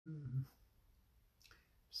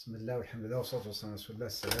بسم الله والحمد لله والصلاة والسلام على رسول الله.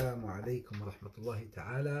 السلام عليكم ورحمة الله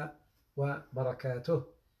تعالى وبركاته.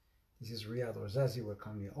 This is Riad Ouarzazi.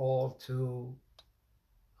 Welcome you all to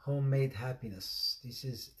Homemade Happiness. This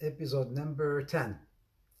is episode number 10.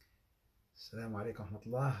 Assalamu alaikum wa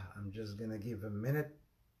rahmatullah. I'm just gonna give a minute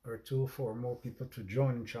or two for more people to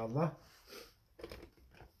join, inshallah.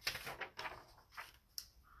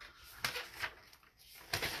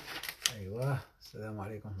 Aywa. Assalamu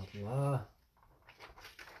alaikum wa rahmatullah.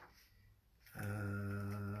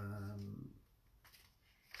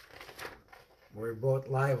 We're both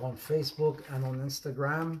live on Facebook and on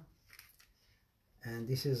Instagram, and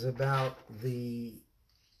this is about the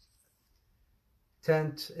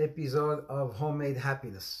 10th episode of Homemade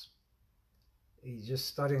Happiness. It's just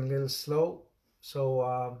starting a little slow, so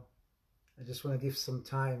I just want to give some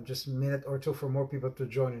time, just a minute or two for more people to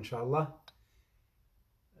join, inshallah.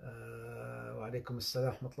 Wa alaikum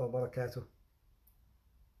assalam wa rahmatullahi wa barakatuh.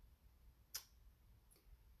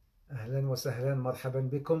 أهلا وسهلا مرحبا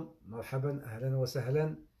بكم مرحبا أهلا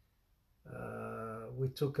وسهلا. We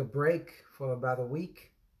took a break for about a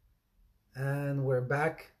week and we're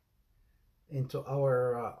back into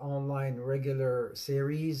our online regular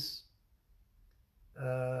series,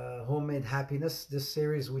 Homemade Happiness. This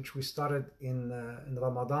series which we started in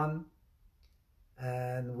Ramadan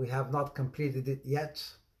and we have not completed it yet.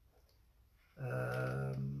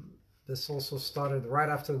 This also started right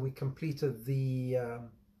after we completed the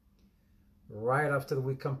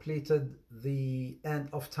end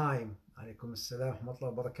of time. Alaikum assalam wa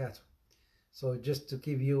rahmatullahi wa barakatuh. So just to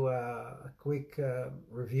give you a quick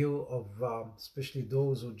review of especially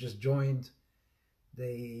those who just joined,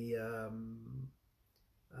 maybe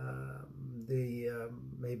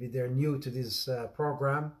they're new to this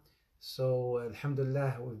program. So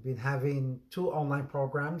alhamdulillah, we've been having two online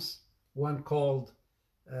programs, one called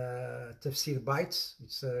Tafsir Bites.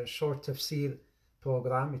 It's a short tafsir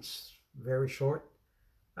program. It's very short.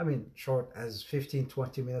 I mean, short as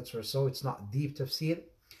 15-20 minutes or so. It's not deep tafsir.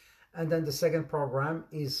 And then the second program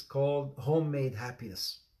is called Homemade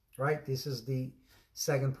Happiness, right? This is the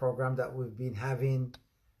second program that we've been having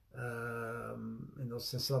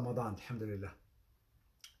since Ramadan, alhamdulillah.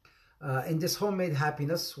 In this Homemade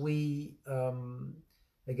Happiness, we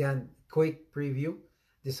again, quick preview.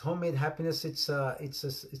 This Homemade Happiness, it's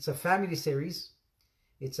a family series.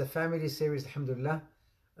 It's a family series, alhamdulillah.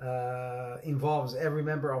 Involves every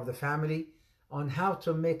member of the family on how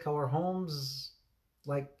to make our homes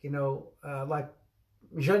like Jannah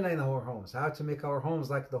in our homes, how to make our homes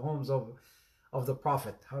like the homes of the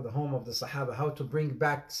Prophet, how the home of the Sahaba, how to bring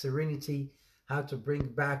back serenity, how to bring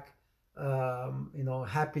back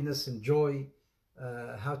happiness and joy,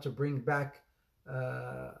 how to bring back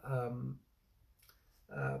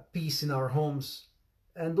peace in our homes.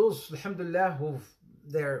 And those, alhamdulillah,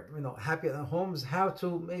 they're happy in their homes, how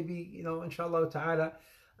to maybe inshallah ta'ala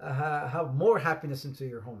have more happiness into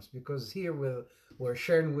your homes, because here we're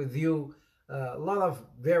sharing with you a lot of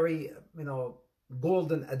very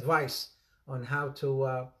golden advice on how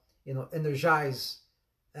to energize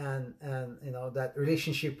and that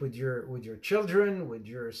relationship with your children, with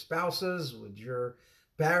your spouses, with your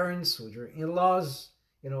parents, with your in-laws.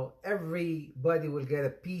 Everybody will get a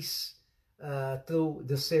piece through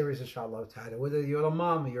the series, inshallah ta'ala. Whether you're a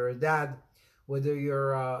mom, you're a dad, whether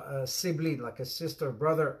you're a sibling, like a sister,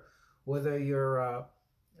 brother, whether you're a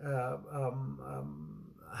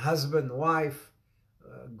husband, wife,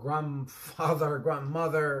 grandfather,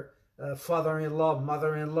 grandmother, father-in-law,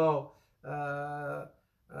 mother-in-law,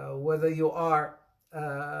 whether you are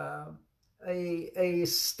a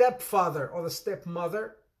stepfather or a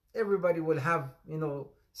stepmother, everybody will have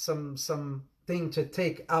some thing to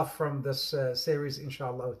take out from this series,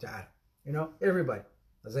 inshallah ta'ala. Everybody,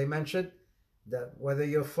 as I mentioned, that whether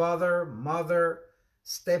your father, mother,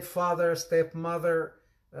 stepfather, stepmother,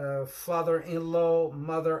 father-in-law,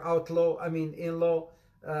 mother outlaw, in-law,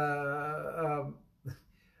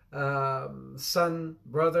 son,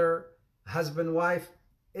 brother, husband, wife,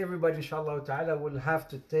 everybody, inshallah ta'ala, will have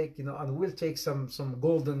to take and will take some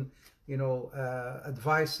golden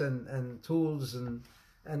advice and tools and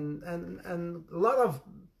a lot of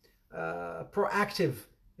proactive,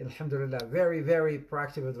 alhamdulillah, very, very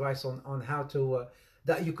proactive advice on how to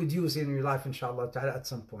that you could use in your life, inshallah ta'ala, at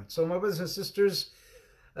some point. So my brothers and sisters,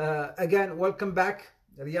 again, welcome back.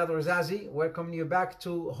 Riad Ouarzazi, welcoming you back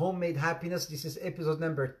to Homemade Happiness. This is episode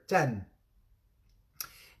number 10.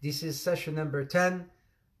 This is session number 10,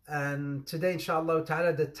 and today, inshallah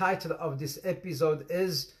ta'ala, the title of this episode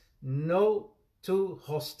is No to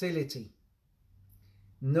Hostility.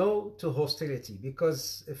 no to hostility.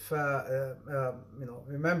 Because if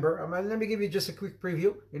remember, let me give you just a quick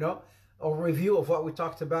preview, or review of what we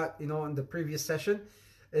talked about, in the previous session,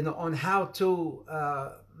 on how to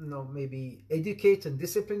maybe educate and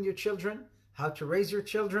discipline your children, how to raise your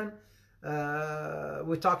children.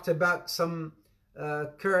 We talked about some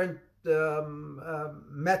current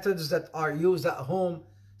methods that are used at home,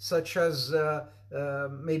 such as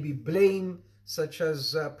maybe blame, such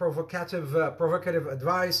as provocative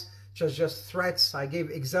advice, such as threats. I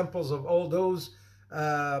gave examples of all those,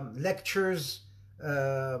 lectures,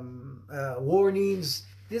 warnings.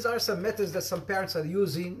 These are some methods that some parents are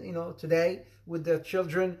using, today with their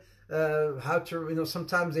children. How to,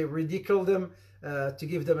 sometimes they ridicule them to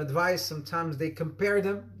give them advice. Sometimes they compare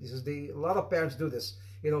them. A lot of parents do this,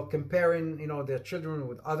 comparing, their children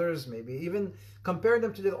with others, maybe even compare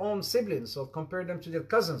them to their own siblings, or compare them to their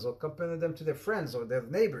cousins, or compare them to their friends or their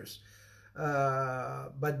neighbors.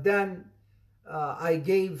 But then I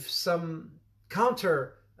gave some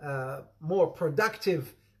counter, more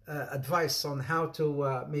productive advice on how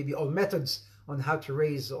to maybe, or methods on how to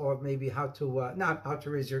raise, or maybe how to not how to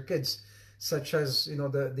raise your kids, such as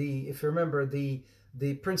the if you remember the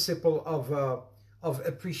principle of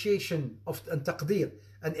appreciation and taqdir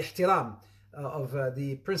and ihtiram, of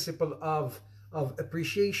the principle of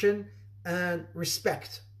appreciation and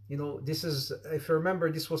respect. This is, if you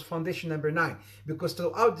remember, this was foundation number 9, because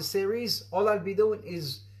throughout the series all I'll be doing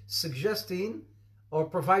is suggesting or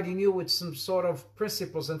providing you with some sort of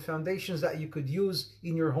principles and foundations that you could use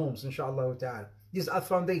in your homes, inshallah ta'ala. These are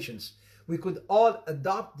foundations. We could all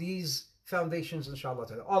adopt these foundations, inshallah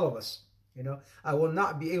ta'ala, all of us. I will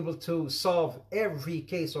not be able to solve every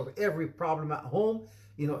case or every problem at home,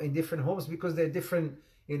 in different homes, because they're different,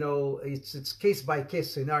 it's case by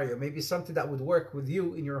case scenario. Maybe something that would work with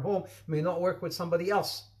you in your home may not work with somebody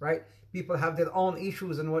else, right? People have their own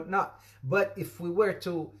issues and whatnot. But if we were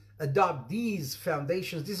to adopt these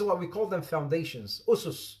foundations, this is what we call them, foundations,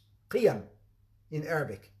 usus, qiyam in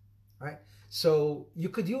Arabic, right? So you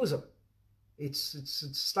could use them.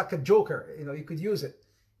 It's like a joker, you could use it.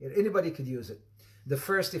 Anybody could use it. The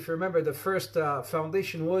first, if you remember, the first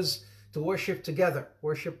foundation was to worship together,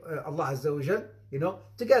 worship Allah Azza wa Jal,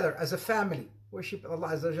 together as a family, worship Allah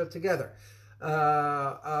Azza wa Jal together.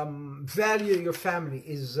 Value your family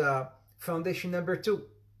is foundation number 2,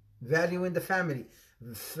 value in the family.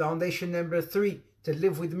 Foundation number 3, to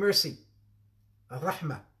live with mercy,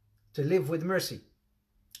 rahmah, to live with mercy.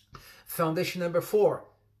 Foundation number 4,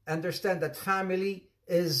 understand that family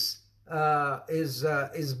is a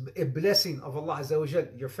blessing of Allah Azza wa Jal.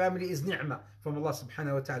 Your family is ni'mah from Allah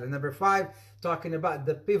subhanahu wa ta'ala. Number 5, talking about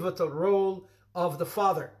the pivotal role of the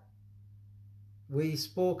father. We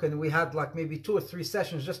spoke and we had like maybe 2 or 3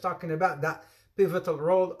 sessions just talking about that pivotal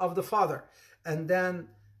role of the father. And then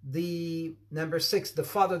the number 6, the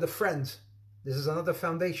father, the friend. This is another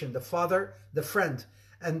foundation, the father, the friend.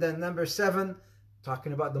 And then number 7,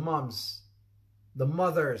 talking about the moms. The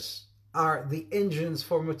mothers are the engines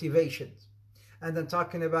for motivation. And then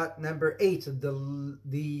talking about number 8,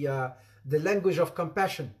 the language of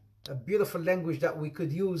compassion, a beautiful language that we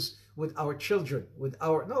could use with our children, with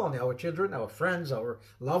our, not only our children, our friends, our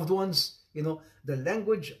loved ones, the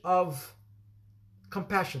language of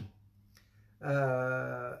compassion.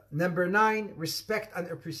 Number 9, respect and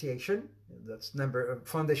appreciation. That's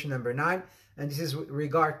foundation number 9. And this is with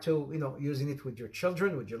regard to, using it with your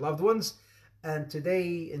children, with your loved ones. And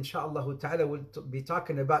today, inshallah ta'ala, we'll be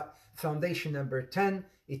talking about foundation number 10.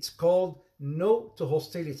 It's called no to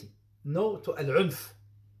hostility. No to al-unf.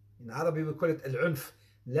 In Arabic we call it al-unf.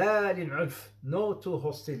 La lil-unf. No to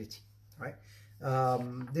hostility. Right?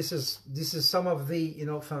 This is some of the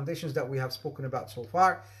foundations that we have spoken about so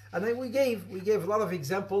far. And then we gave a lot of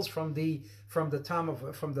examples from the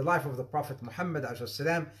life of the Prophet Muhammad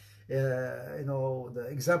ﷺ, the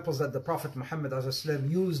examples that the Prophet Muhammad ﷺ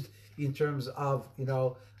used in terms of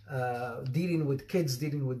dealing with kids,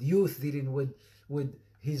 dealing with youth, dealing with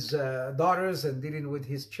his daughters, and dealing with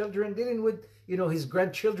his children, dealing with his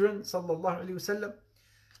grandchildren, sallallahu alaihi wasallam.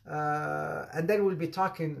 And then we'll be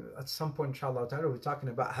talking at some point, inshallah ta'ala, we'll be talking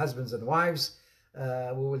about husbands and wives.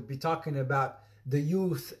 We will be talking about the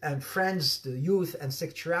youth and friends, the youth and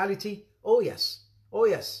sexuality. Oh yes,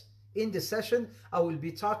 in this session I will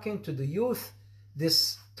be talking to the youth,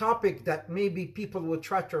 this topic that maybe people will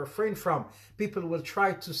try to refrain from, people will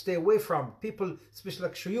try to stay away from, people, especially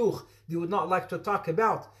like shuyukh, they would not like to talk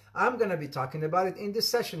about. I'm going to be talking about it in this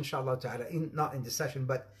session, inshallah ta'ala, not in this session,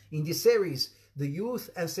 but in this series, the youth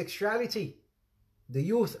and sexuality, the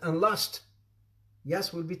youth and lust.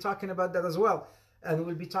 Yes, we'll be talking about that as well. and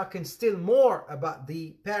we'll be talking still more about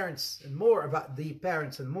the parents and more about the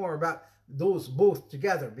parents and more about those both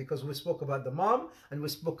together, because we spoke about the mom and we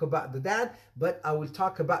spoke about the dad, but I will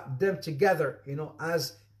talk about them together, you know,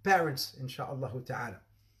 as parents, inshallah ta'ala.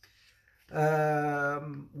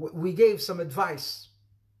 We gave some advice.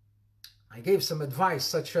 I gave some advice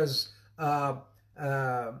such as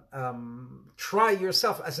try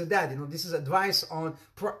yourself as a dad. You know, this is advice on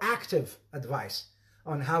proactive advice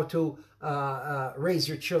on how to raise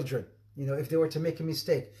your children. You know, if they were to make a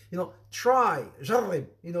mistake, you know, try, jarrib,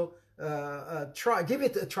 you know, try, give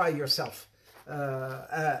it a try yourself.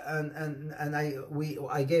 And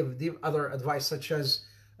I gave the other advice such as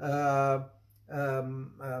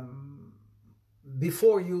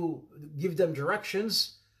before you give them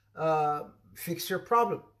directions, fix your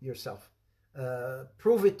problem yourself,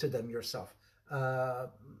 prove it to them yourself,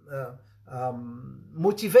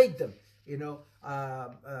 motivate them, you know,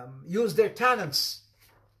 use their talents.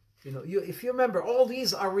 You know, if you remember, all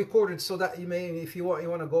these are recorded so that you may, if you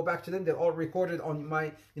want to go back to them, they're all recorded on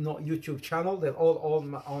my, you know, YouTube channel. They're all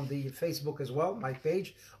on the Facebook as well, my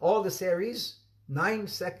page. All the series, 9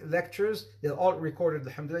 lectures, they're all recorded.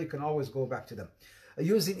 Alhamdulillah, you can always go back to them.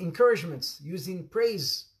 Using encouragements, using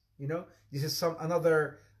praise. You know, this is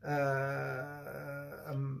another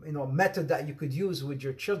you know, method that you could use with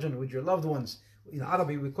your children, with your loved ones. In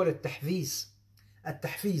Arabic, we call it tahfiz.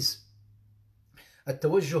 At-tahfiz.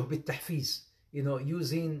 التوجه بالتحفيز, you know,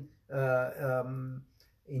 using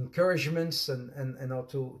encouragements and you know,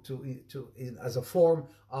 to as a form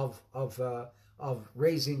of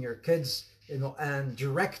raising your kids, you know, and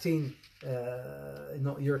directing you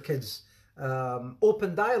know, your kids.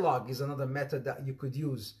 Open dialogue is another method that you could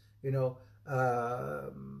use, you know,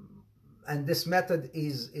 and this method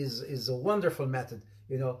is a wonderful method,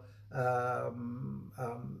 you know.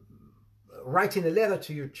 Writing a letter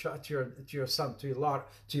to your son, to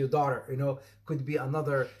your daughter, you know, could be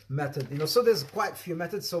another method, you know. So there's quite a few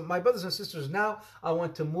methods. So my brothers and sisters, now I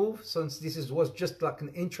want to move, since this was just like an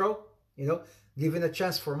intro, you know, giving a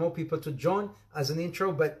chance for more people to join as an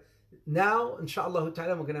intro. But now, inshallah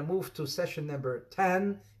ta'ala, we're going to move to session number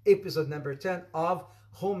 10, episode number 10 of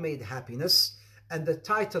Homemade Happiness. And the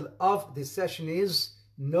title of this session is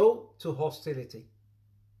No to Hostility.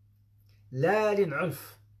 لا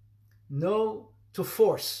للعنف. No to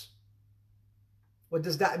force. What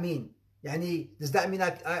does that mean? Yani, does that mean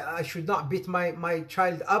I should not beat my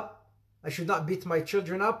child up? I should not beat my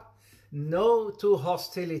children up? No to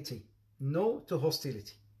hostility. No to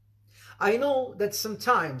hostility. I know that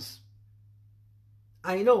sometimes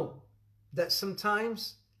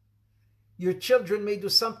your children may do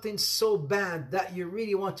something so bad that you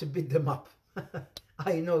really want to beat them up.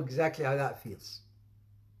 I know exactly how that feels.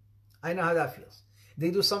 I know how that feels. They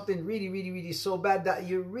do something really, really, really so bad that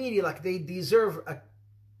you really, like, they deserve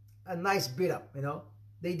a nice beat up, you know.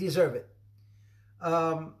 They deserve it.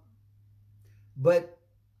 But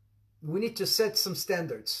we need to set some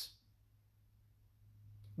standards.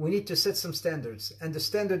 We need to set some standards. And the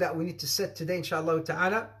standard that we need to set today, inshallah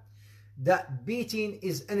ta'ala, that beating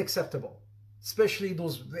is unacceptable. Especially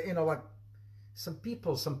those, you know, like some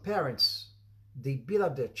people, some parents, they beat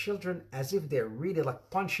up their children as if they're really like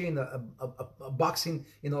punching a boxing,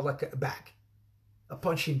 you know, like a bag. A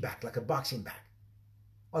punching bag, like a boxing bag.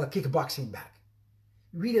 Or a kickboxing bag.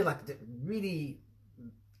 Really like, really,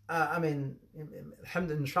 I mean,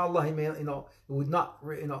 alhamdulillah, inshallah, you know, it would not,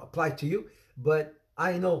 you know, apply to you. But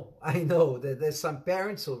I know that there's some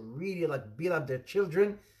parents who really like beat up their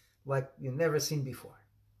children like you've never seen before.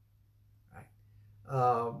 Right?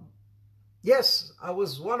 Yes, I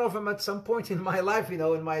was one of them at some point in my life, you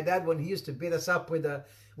know, and my dad, when he used to beat us up with a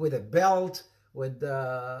belt, with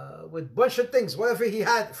a bunch of things, whatever he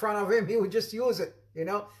had in front of him, he would just use it, you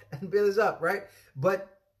know, and beat us up, right?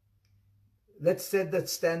 But let's set that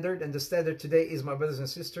standard, and the standard today is, my brothers and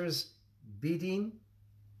sisters, beating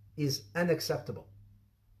is unacceptable.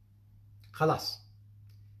 Khalas.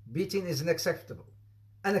 Beating is unacceptable.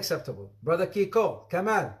 Unacceptable. Brother Kiko,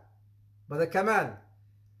 Kamal, Brother Kamal,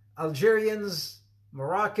 Algerians,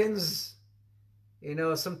 Moroccans, you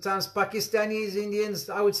know, sometimes Pakistanis, Indians,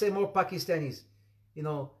 I would say more Pakistanis, you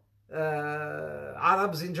know,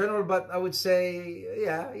 Arabs in general, but I would say,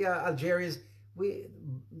 yeah, Algerians, we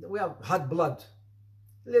have hot blood,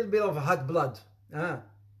 a little bit of hot blood, a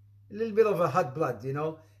little bit of a hot blood, you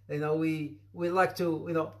know, we like to,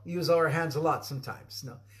 you know, use our hands a lot sometimes,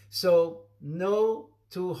 no. So no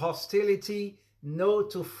to hostility, no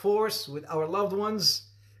to force with our loved ones.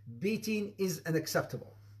 Beating is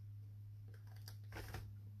unacceptable.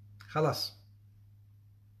 Khalas.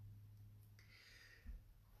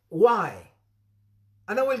 Why?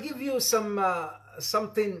 And I will give you some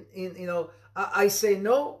something in, I say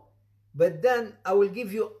no, but then I will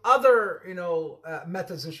give you other,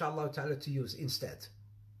 methods, inshallah ta'ala, to use instead.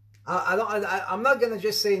 I'm not gonna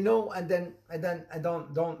just say no and then I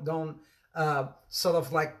don't sort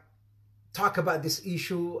of like talk about this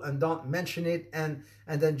issue and don't mention it and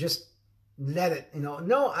then just let it,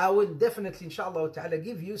 No, I will definitely, inshallah ta'ala,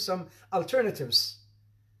 give you some alternatives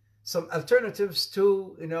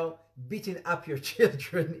to, beating up your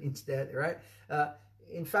children instead, right?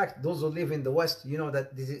 In fact, those who live in the West, you know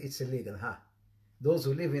that it's illegal, huh? Those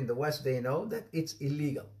who live in the West, they know that it's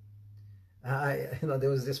illegal. There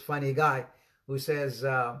was this funny guy who says,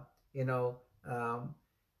 he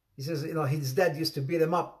says, his dad used to beat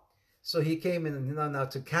him up. So he came in, now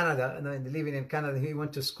to Canada, and living in Canada, he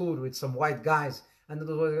went to school with some white guys. And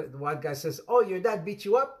the white guy says, oh, your dad beat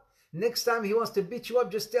you up? Next time he wants to beat you up,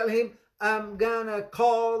 just tell him, I'm gonna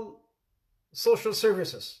call social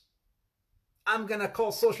services. I'm gonna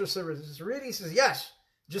call social services. Really? He says, yes.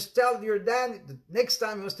 Just tell your dad the next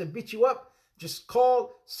time he wants to beat you up, just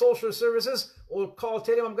call social services or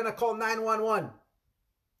tell him I'm gonna call 911.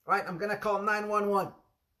 Right? I'm gonna call 911.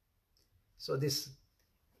 So this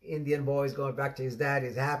Indian boy is going back to his dad.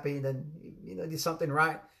 He's happy. Then, did something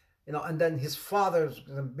right. And then his father's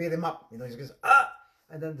gonna beat him up. He goes, ah!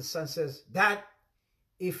 And then the son says, Dad,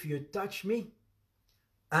 if you touch me,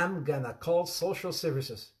 I'm gonna call social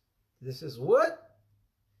services. This is what?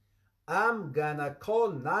 I'm gonna call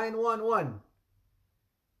 911.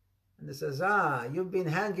 And he says, you've been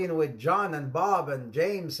hanging with John and Bob and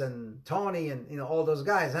James and Tony and, all those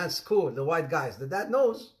guys. That's cool, the white guys. The dad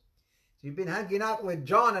knows. You've been hanging out with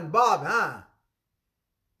John and Bob, huh?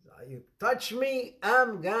 You touch me,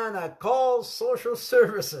 I'm gonna call social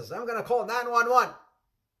services. I'm gonna call 911.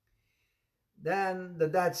 Then the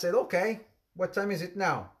dad said, okay, what time is it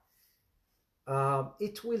now?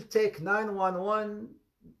 It will take 911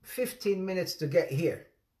 15 minutes to get here,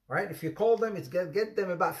 right? If you call them, it's get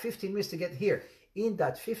them about 15 minutes to get here. In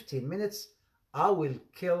that 15 minutes, I will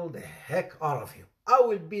kill the heck out of you. I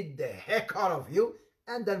will beat the heck out of you.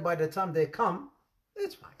 And then by the time they come,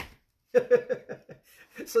 it's fine.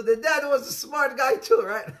 So the dad was a smart guy too,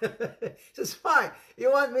 right? He says, fine.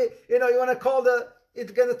 You want me, you want to call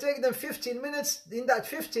it's going to take them 15 minutes. In that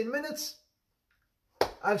 15 minutes,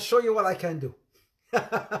 I'll show you what I can do.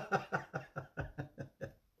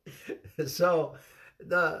 So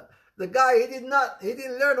the guy, he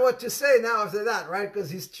didn't learn what to say now after that, right? Because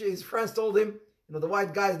his friends told him, the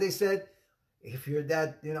white guys, they said, if your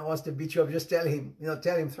dad, wants to beat you up, just tell him,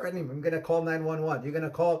 threaten him. I'm going to call 911. You're going to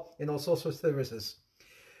call, social services.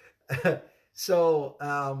 So,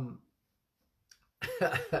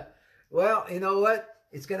 well, you know what?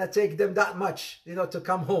 It's going to take them that much, to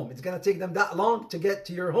come home. It's going to take them that long to get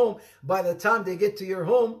to your home. By the time they get to your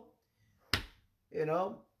home,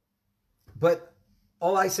 But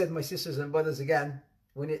all I said, my sisters and brothers, again,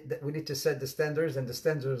 we need to set the standards, and the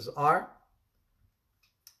standards are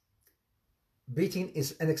beating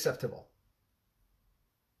is unacceptable.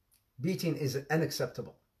 Beating is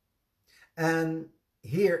unacceptable. And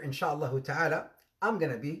here, inshallah ta'ala, I'm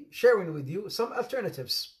going to be sharing with you some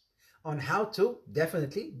alternatives on how to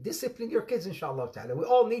definitely discipline your kids, inshallah ta'ala. We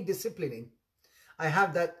all need disciplining. I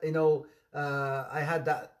have that, I had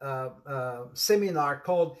that seminar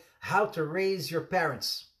called How to Raise Your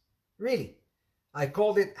Parents. Really, I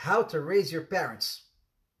called it How to Raise Your Parents.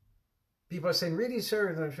 People are saying, really,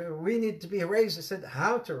 sir, we need to be raised. I said,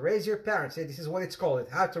 how to raise your parents. This is what it's called,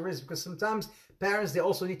 how to raise, because sometimes parents, they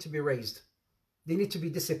also need to be raised. They need to be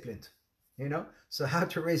disciplined, So how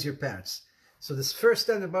to raise your parents. So this first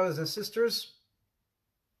standard, brothers and sisters,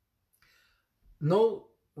 no,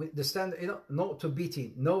 the standard, no to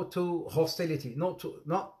beating, no to hostility, not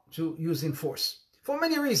to using force, for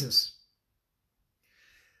many reasons.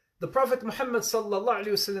 The Prophet Muhammad sallallahu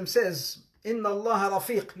alaihi wasallam says, إن الله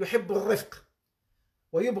رفيق يحب الرفق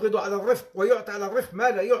ويبغض على الرفق ويعطي على الرفق ما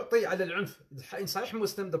لا يعطي على العنف. In Sahih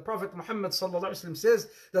Muslim, the Prophet Muhammad sallallahu alaihi wasallam says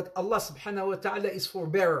that Allah subhanahu wa ta'ala is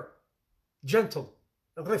forbearer, gentle,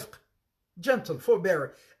 rifq, gentle,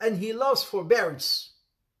 forbearer, and He loves forbearance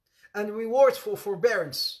and rewards for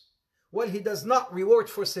forbearance, while He does not reward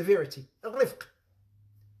for severity. Rifq,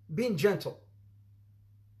 being gentle.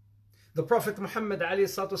 The Prophet Muhammad alayhi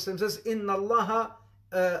salatu wasallam says, Inna Allah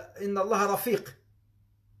Rafiq,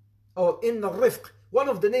 or Inna Rifq. One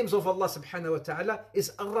of the names of Allah subhanahu wa ta'ala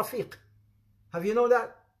is Al-Rafiq. Have you know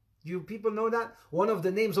that? Do you people know that? One of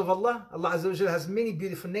the names of Allah, Allah Azza wa Jal has many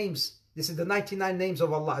beautiful names. This is the 99 names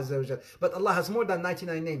of Allah Azza wa Jal. But Allah has more than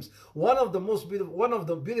 99 names. One of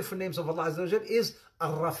the beautiful names of Allah Azza wa Jal is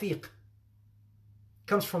Al-Rafiq.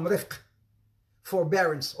 Comes from Rifq,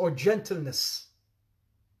 forbearance or gentleness.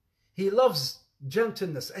 He loves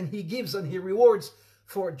gentleness, and He gives and He rewards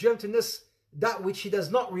for gentleness that which He does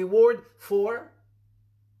not reward for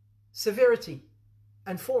severity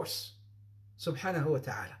and force. Subhanahu wa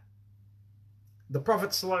ta'ala. The Prophet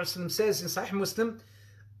ﷺ says in Sahih Muslim,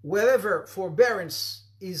 wherever forbearance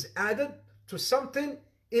is added to something,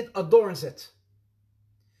 it adorns it.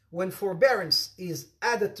 When forbearance is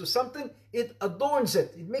added to something, it adorns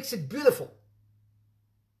it. It makes it beautiful.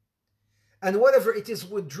 And whatever it is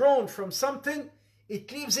withdrawn from something,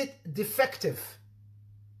 it leaves it defective.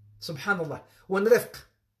 Subhanallah. When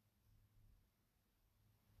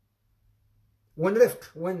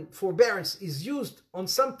forbearance is used on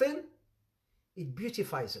something, it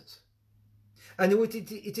beautifies it. And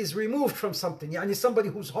it is removed from something. Yani somebody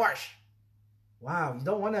who's harsh. Wow, you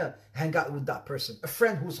don't want to hang out with that person. A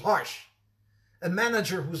friend who's harsh. A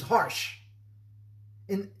manager who's harsh.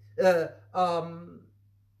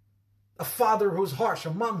 A father who's harsh.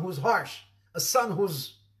 A mom who's harsh. A son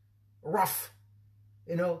who's rough.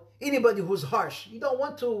 Anybody who's harsh. You don't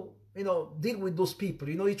want to, deal with those people.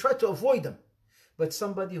 You try to avoid them. But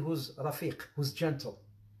somebody who's rafiq, who's gentle.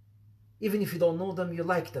 Even if you don't know them, you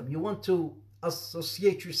like them. You want to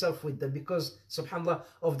associate yourself with them because, subhanAllah,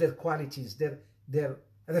 of their qualities, their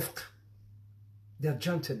rifq, their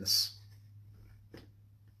gentleness.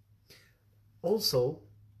 Also,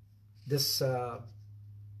 this the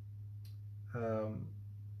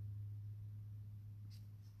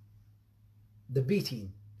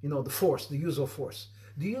beating, the force, the use of force.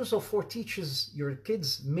 The use of force teaches your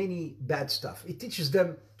kids many bad stuff. It teaches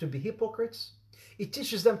them to be hypocrites. It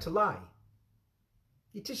teaches them to lie.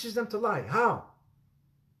 It teaches them to lie.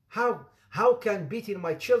 How can beating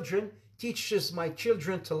my children teaches my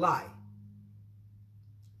children to lie?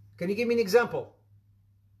 Can you give me an example?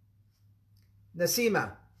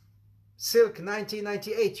 Nasima, Silk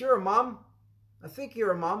 1998. You're a mom. I think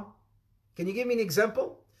you're a mom. Can you give me an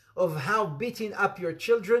example of how beating up your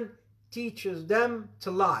children teaches them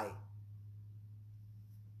to lie?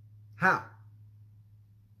 How?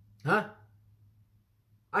 Huh?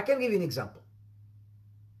 I can give you an example.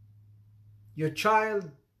 Your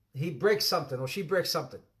child, he breaks something or she breaks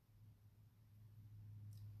something.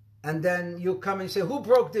 And then you come and say, who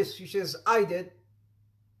broke this? She says, I did.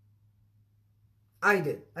 I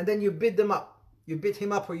did. And then you beat them up. You beat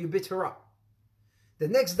him up or you beat her up. The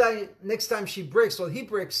next time she breaks or he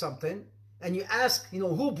breaks something, and you ask,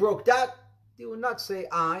 who broke that? They will not say,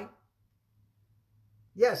 I.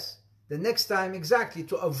 Yes. The next time, exactly,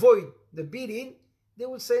 to avoid the beating, they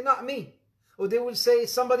will say, not me. Or they will say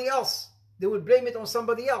somebody else. They will blame it on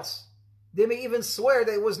somebody else. They may even swear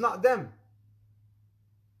that it was not them.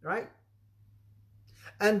 Right?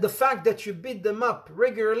 And the fact that you beat them up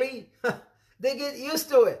regularly, they get used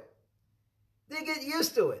to it. They get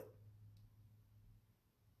used to it.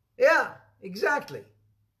 Yeah, exactly.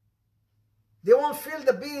 They won't feel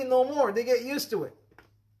the beating no more. They get used to it.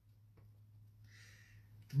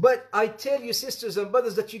 But I tell you, sisters and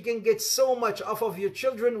brothers, that you can get so much off of your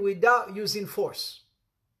children without using force.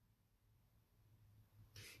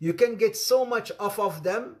 You can get so much off of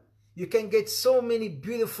them. You can get so many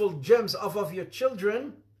beautiful gems off of your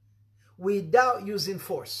children without using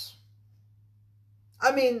force.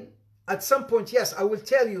 I mean, at some point, yes, I will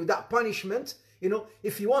tell you that punishment,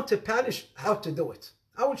 if you want to punish, how to do it.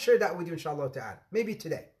 I will share that with you, inshallah ta'ala, maybe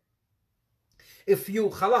today. If you,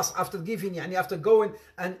 khalas, after going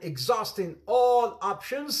and exhausting all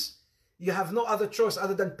options, you have no other choice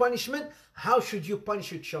other than punishment, how should you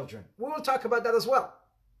punish your children? We will talk about that as well.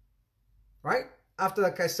 Right? After,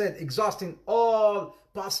 like I said, exhausting all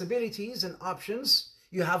possibilities and options,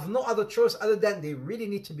 you have no other choice other than they really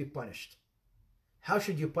need to be punished. How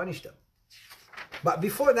should you punish them? But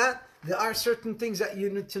before that, there are certain things that you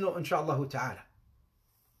need to know, inshallah ta'ala.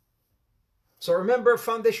 So remember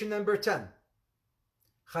foundation number 10.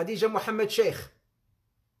 Khadija Muhammad Sheikh,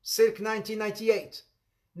 Silk 1998.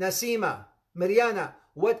 Nasima, Mariana,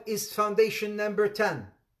 what is foundation number 10?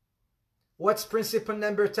 What's principle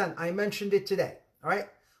number 10? I mentioned it today. All right?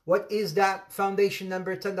 What is that foundation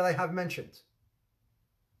number 10 that I have mentioned?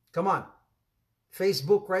 Come on.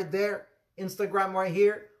 Facebook right there. Instagram right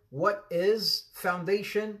here. What is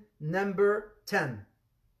foundation number 10?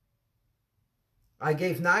 I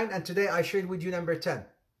gave 9 and today I shared with you number 10.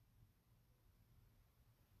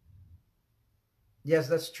 Yes,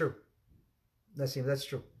 that's true. That's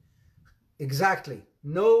true. Exactly.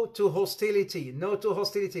 No to hostility. No to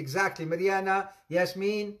hostility. Exactly. Mariana,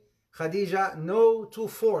 Yasmin, Khadija, no to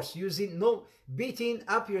force. Beating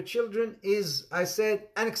up your children is, I said,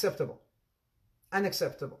 unacceptable.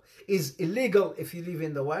 Unacceptable. Is illegal if you live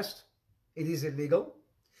in the West. It is illegal.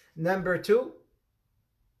 Number 2,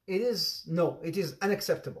 it is no, it is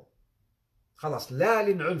unacceptable. خلاص لا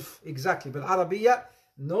للعنف. Exactly. بالعربية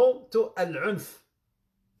no to العنف.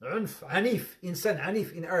 عنف عنيف. إنسان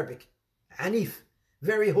عنيف in Arabic. عنيف.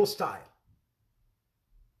 Very hostile.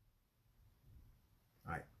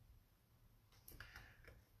 Right.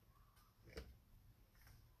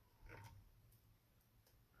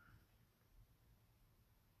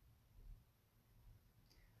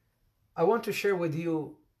 I want to share with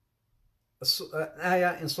you an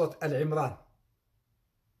ayah in Surah Al-Imran.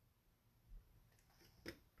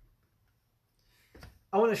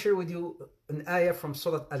 I want to share with you an ayah from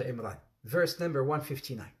Surah Al-Imran, verse number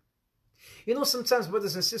 159. You know, sometimes,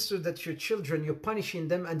 brothers and sisters, that your children, you're punishing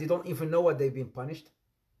them and they don't even know what they've been punished.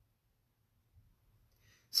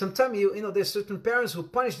 Sometimes, you know, there's certain parents who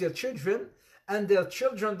punish their children and their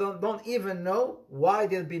children don't even know why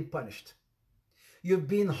they're being punished. You've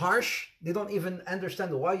been harsh, they don't even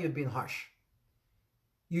understand why you've been harsh.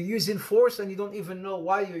 You're using force and you don't even know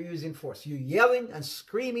why you're using force. You're yelling and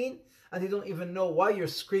screaming and they don't even know why you're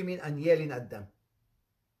screaming and yelling at them.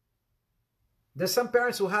 There's some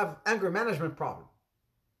parents who have anger management problem.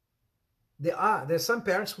 There's some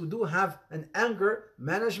parents who do have an anger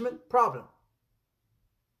management problem.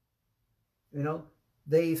 You know,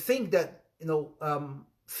 they think that, you know,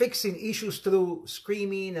 fixing issues through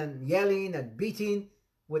screaming and yelling and beating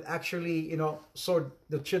would actually, you know, sort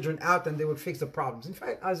the children out and they would fix the problems. In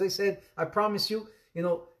fact, as I said, I promise you, you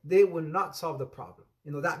know, they will not solve the problem.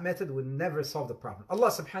 You know, that method will never solve the problem. Allah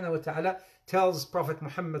subhanahu wa ta'ala tells Prophet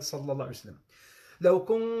Muhammad sallallahu alayhi wa sallam, لو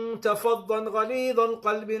كنت فظا غليظ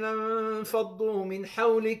القلب لانفضوا من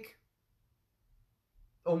حولك.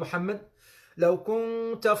 O Muhammad, لو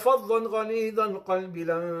كنت فظا غليظ القلب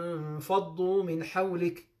لانفضوا من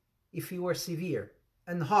حولك. If you were severe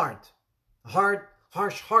and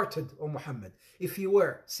harsh-hearted, O Muhammad, if you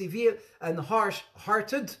were severe and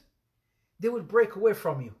harsh-hearted, they will break away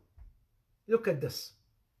from you. Look at this.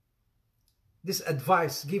 This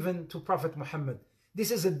advice given to Prophet Muhammad. This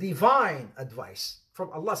is a divine advice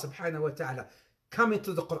from Allah subhanahu wa ta'ala coming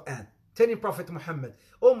to the Quran, telling Prophet Muhammad,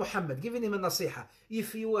 oh Muhammad, giving him a nasiha.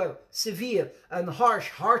 If you were severe and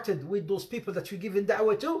harsh-hearted with those people that you're giving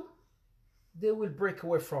da'wah to, they will break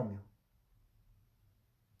away from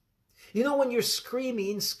you. You know, when you're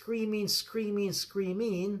screaming,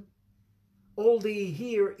 all they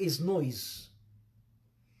hear is noise.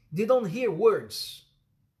 They don't hear words.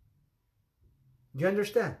 Do you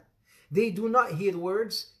understand? They do not hear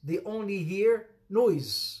words, they only hear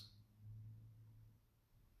noise.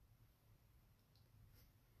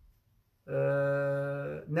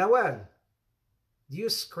 Nawal, do you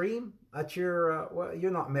scream at your, well,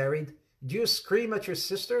 you're not married. Do you scream at your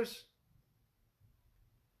sisters?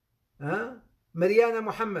 Huh? Mariana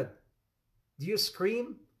Muhammad, do you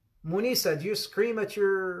scream? Munisa, do you scream at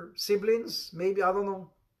your siblings? Maybe, I don't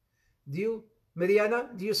know. Do you? Mariana,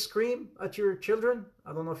 do you scream at your children?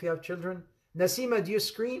 I don't know if you have children. Nasima, do you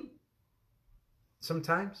scream?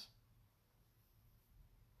 Sometimes.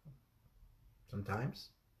 Sometimes.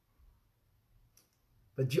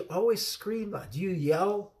 But do you always scream? Do you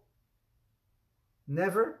yell?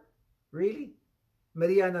 Never? Really?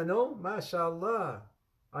 Mariana, no? MashaAllah.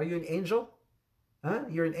 Are you an angel? Huh?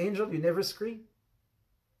 You're an angel? You never scream?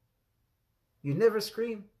 You never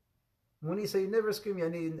scream? Munisa, you never scream.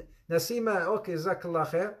 Yani, Nasima, okay, Jazakallah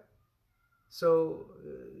khair. So,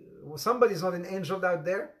 somebody's not an angel out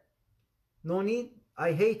there. No need.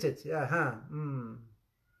 I hate it. Yeah, huh?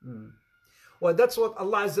 Well, that's what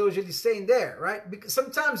Allah Azza wa Jalla is saying there, right? Because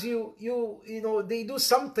sometimes you know, they do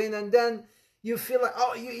something and then you feel like,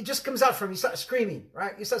 oh, it just comes out from you. You start screaming,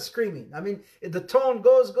 right? You start screaming. I mean, the tone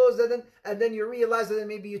goes, and then you realize that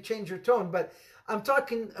maybe you change your tone. But I'm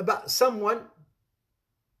talking about someone.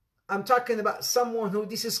 Who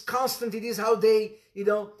this is constantly, this is how they, you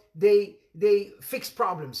know, they fix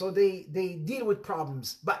problems, or they deal with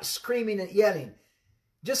problems by screaming and yelling.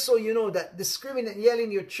 Just so you know that the screaming and yelling,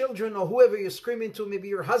 your children or whoever you're screaming to, maybe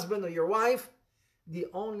your husband or your wife, they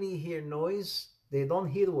only hear noise, they don't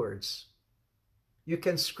hear words. You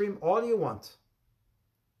can scream all you want.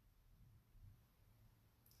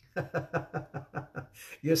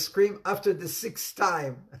 You scream after the 6th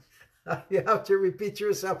time. You have to repeat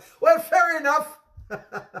yourself. Well, fair enough.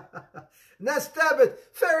 Nastabit,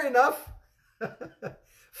 fair enough.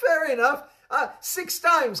 Fair enough. 6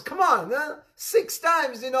 times, come on. 6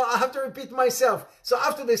 times, you know, I have to repeat myself. So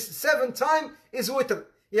after this 7th time is witr.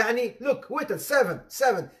 Yani, look, witr,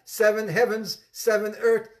 7 heavens, 7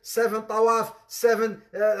 earth, 7 tawaf, 7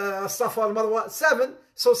 Safa al-Marwa, 7.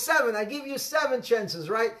 So 7, I give you 7 chances,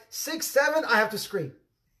 right? 6, 7, I have to scream.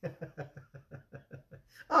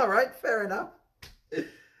 All right, fair enough.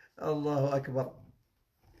 Allahu Akbar.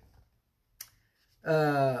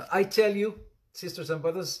 I tell you, sisters and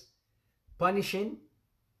brothers, punishing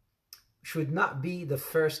should not be the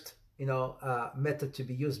first, method to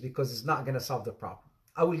be used, because it's not going to solve the problem.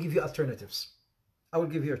 I will give you alternatives. I will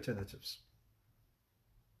give you alternatives.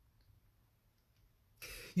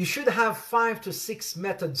 You should have 5 to 6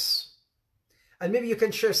 methods, and maybe you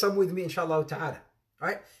can share some with me, inshallah ta'ala.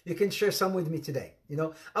 Right? You can share some with me today.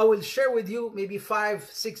 I will share with you maybe 5,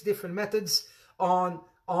 6 different methods on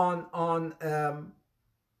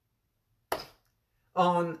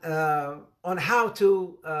how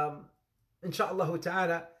to inshallah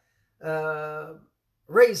ta'ala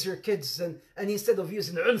raise your kids, and instead of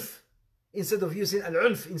using unf, instead of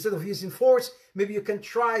using force, maybe you can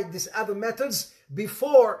try these other methods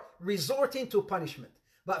before resorting to punishment.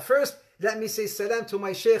 But first, let me say salam to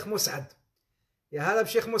my Sheikh Mus'ad. Ya halab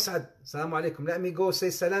Sheikh Mus'ad. Assalamu alaikum. Let me go say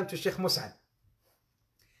salam to Sheikh Mus'ad.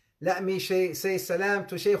 Let me say salam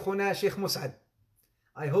to Sheikhuna Sheikh Mus'ad.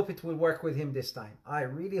 I hope it will work with him this time. I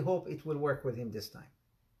really hope it will work with him this time.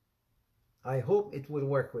 I hope it will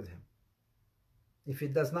work with him. If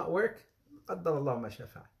it does not work, قدر الله ما شاء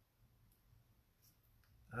فعل.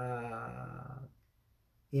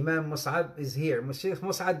 Imam Mus'ad is here. Sheikh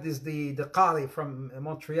Mus'ad is the Qari from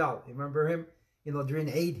Montreal. You remember him? During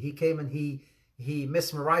Eid, he came and he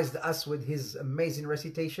mesmerized us with his amazing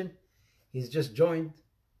recitation. He's just joined.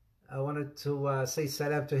 I wanted to say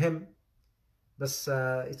salam to him, but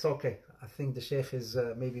it's okay. I think the Sheikh is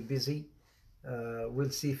maybe busy.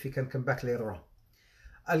 We'll see if he can come back later on.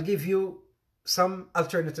 I'll give you some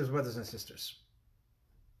alternatives, brothers and sisters.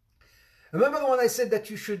 Remember when I said that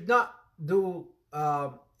you should not do,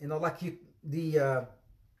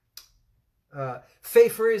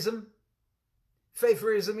 favorism?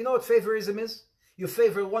 Favorism, you know what favorism is? You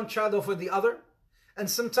favor one child over the other. And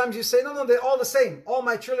sometimes you say, no, they're all the same. All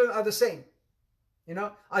my children are the same.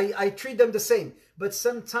 I treat them the same. But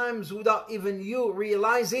sometimes without even you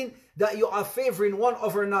realizing that you are favoring one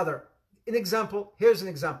over another. Here's an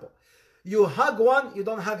example. You hug one, you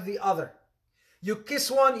don't hug the other. You kiss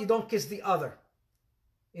one, you don't kiss the other.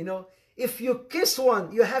 If you kiss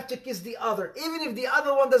one, you have to kiss the other. Even if the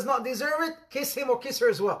other one does not deserve it, kiss him or kiss her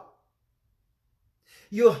as well.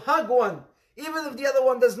 You hug one, even if the other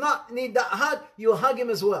one does not need that hug, you hug him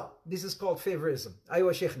as well. This is called favorism.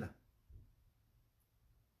 Aywa Sheikhna.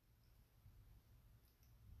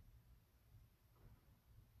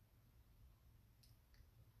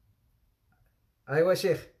 Aywa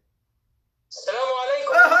Sheikh. Assalamu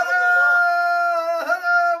alaikum.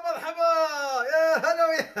 هلا مرحبا يا هلا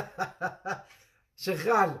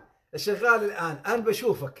شغال الآن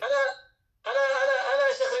بشوفك.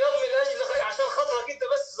 أنا شيخ رياض من أجل عشان خاطرك أنت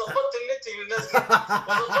بس ظبطت النت للناس كده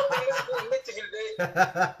وظبطت النت في البيت.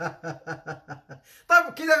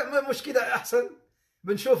 طيب كده مش كده أحسن؟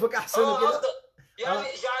 بنشوفك أحسن وكده.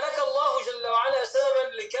 يعني جعلك الله جل وعلا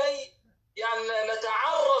سببا لكي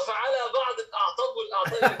نتعرف على بعض الأعطاب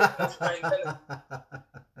والأعطاب اللي عندنا.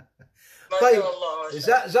 طيب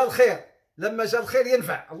جاء الخير، لما جاء الخير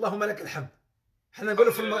ينفع، اللهم لك الحمد. احنا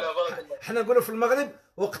نقوله في المغرب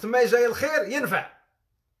وقت ما جاي الخير ينفع.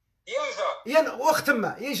 وقت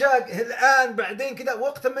ما يجي الآن بعدين كده،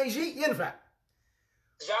 وقت ما يجي ينفع.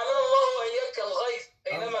 جعلنا الله وإياك الغيث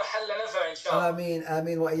أينما حل نفع إن شاء الله. آمين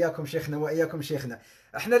آمين وإياكم شيخنا وإياكم شيخنا.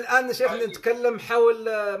 احنا الآن شيخنا نتكلم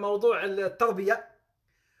حول موضوع التربية،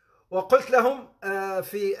 وقلت لهم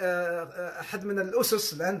في أحد من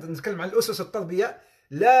الأسس، الآن نتكلم عن الأسس التربية،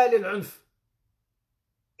 لا للعنف.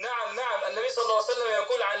 نعم النبي صلى الله عليه وسلم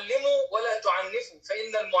يقول علموا ولا تعنفوا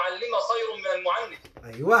فإن المعلم خير من المعنف.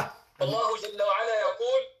 أيوة. الله جل وعلا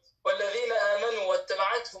يقول والذين آمنوا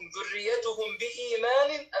واتبعتهم ذريتهم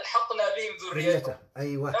بإيمان ألحقنا بهم ذريتهم.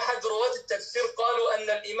 أيوة. أحد رواة التفسير قالوا أن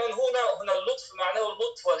الإيمان هنا اللطف، معناه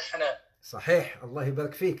اللطف والحنان. صحيح، الله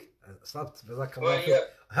يبارك فيك، صبت جزاك الله خير.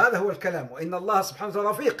 هذا هو الكلام، وإن الله سبحانه وتعالى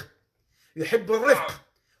رفيق يحب الرفق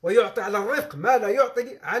ويعطي على الرفق ما لا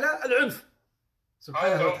يعطي على العنف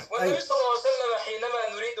سبحانه وتعالى. والنبي صلى الله عليه وسلم حينما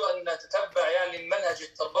نريد أن نتتبع المنهج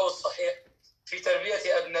التربوي الصحيح في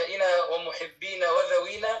تربية أبنائنا ومحبينا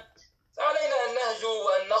وذوينا، فعلينا أن نهجو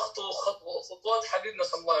وأن نخطو خطوات حبيبنا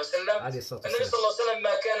صلى الله عليه وسلم. النبي صلى الله عليه وسلم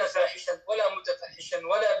ما كان فاحشا ولا متفحشا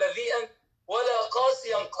ولا بذيئا ولا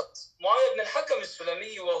قاسيا قط. معاوية بن الحكم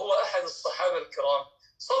السلمي وهو أحد الصحابة الكرام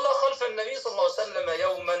صلى خلف النبي صلى الله عليه وسلم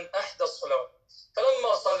يوما أحدى الصلوات،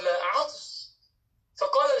 فلما صلى عطس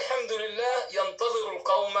فقال الحمد لله ينتظر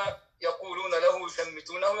القوم يقولون له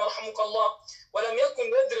يشمتونه يرحمك الله، ولم يكن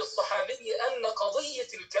يدري الصحابي أن قضية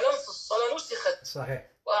الكلام في الصلاة نسخت.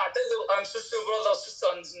 صحيح. وأعتذر I'm so sorry brother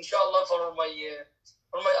sister inshallah for my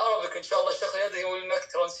For my Arabic إن شاء الله الشيخ رياض he will make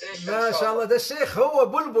translation إن ما شاء الله. ده الشيخ هو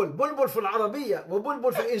بلبل في العربية،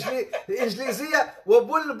 وبلبل في الإنجليزية،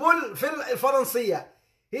 وبلبل في الفرنسية.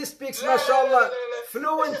 He speaks ما شاء الله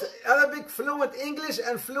fluent Arabic, fluent English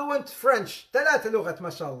and fluent French. 3 لغات ما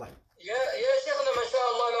شاء الله. يا شيخنا ما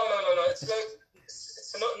شاء الله. No.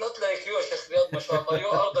 It's not like you يا شيخ رياض ما شاء الله.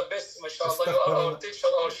 You are the best ما شاء الله. You are our teacher,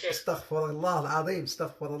 our شيخ. استغفر الله العظيم،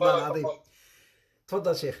 استغفر الله العظيم.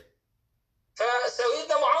 تفضل شيخ.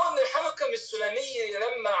 فسيدنا معاوية بن الحكم السلمي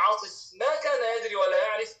لما عطس ما كان يدري ولا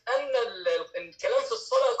يعرف أن الكلام في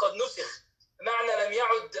الصلاة قد نسخ، بمعنى لم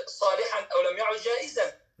يعد صالحا أو لم يعد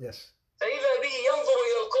جائزا. فإذا به ينظر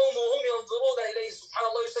إلى القوم وهم ينظرون إليه سبحان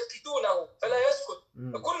الله يسكتونه فلا يسكت.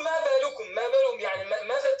 يقول ما بالهم يعني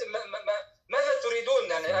ماذا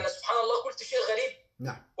تريدون؟ يعني أنا سبحان الله قلت شيء غريب.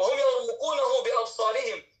 وهم يرمقونه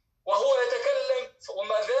بأبصارهم وهو يتكلم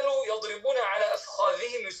وما زالوا يضربون على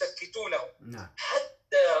أفخاذهم يسكتونه.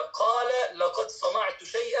 حتى قال لقد صنعت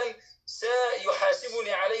شيئا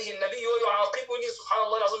سيحاسبني عليه النبي ويعاقبني سبحان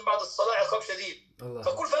الله العظيم بعد الصلاة عقاب شديد.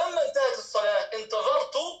 فقل فلما انتهت الصلاة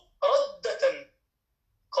انتظرت ردة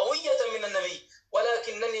قوية من النبي،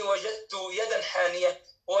 ولكنني وجدت يدا حانية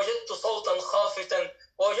ووجدت صوتا خافتا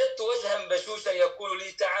ووجدت وجها بشوشا يقول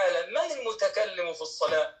لي تعالى من المتكلم في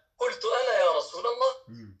الصلاة؟ قلت أنا يا رسول الله.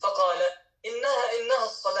 فقال إنها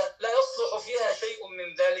الصلاة لا يصلح فيها شيء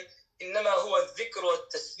من ذلك، إنما هو الذكر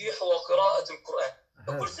والتسبيح وقراءة القرآن.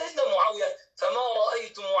 يقول سيدنا معاوية فما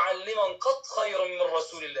رأيت معلما قط خيرا من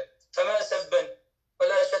رسول الله، فما سبني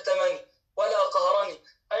ولا شتمني ولا قهرني.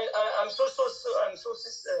 I'm so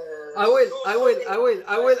I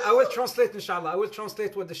will translate إن شاء الله. I will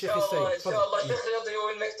translate what the Sheikh is saying. إن شاء الله Sheikh Riyad you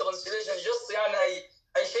will make translation. Just يعني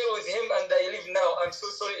I share with him and I leave now. I'm so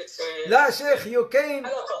sorry. It's لا شيخ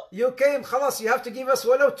you came خلاص. You have to give us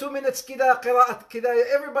ولو 2 minutes كذا قراءة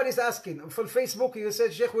كذا. Everybody's asking في الفيسبوك. You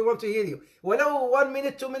said شيخ we want to hear you. ولو 1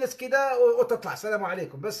 minute 2 minutes كذا وتطلع. السلام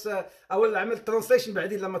عليكم. بس أول عملت translation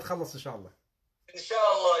بعدين لما تخلص إن شاء الله. إن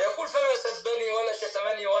شاء الله. يقول فما سبني ولا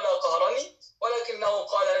شتمني ولا قهرني، ولكنه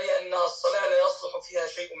قال لي أنها الصلاة لا يصلح فيها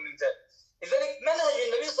شيء من ذلك. لذلك منهج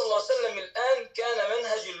النبي صلى الله عليه وسلم الآن كان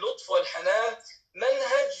منهج اللطف والحنان،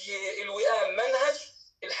 منهج الوئام، منهج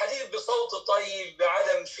الحديث بصوت طيب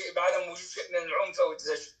بعدم وجود شيء من العنف أو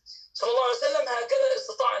التزجر. صلى الله عليه وسلم هكذا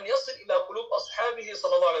استطاع أن يصل إلى قلوب أصحابه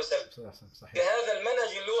صلى الله عليه وسلم بهذا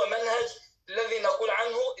المنهج اللي هو منهج الذي نقول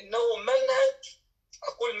عنه إنه منهج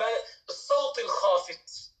الصوت الخافت،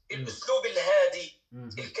 الأسلوب الهادي،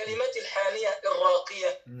 الكلمات الحانية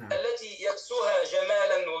الراقية التي يكسوها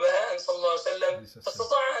جمالا وبهاء صلى الله عليه وسلم.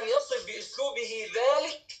 فاستطاع أن يصل بأسلوبه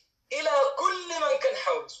ذلك إلى كل من كان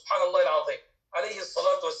حوله سبحان الله العظيم عليه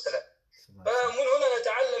الصلاة والسلام. فمن هنا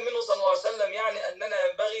نتعلم منه صلى الله عليه وسلم يعني أننا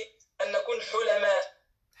ينبغي أن نكون حلماء.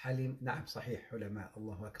 حليم. نعم صحيح حلماء.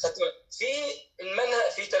 الله أكبر. في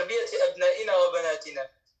المنهج في تربية أبنائنا وبناتنا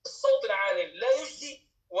الصوت العالي لا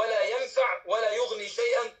يجدي ولا ينفع ولا يغني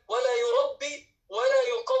شيئا ولا يربي ولا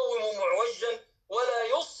يقوم معوجا ولا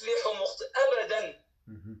يصلح مخطئ أبدا.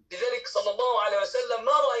 لذلك صلى الله عليه وسلم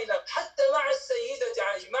ما رأينا حتى مع السيدة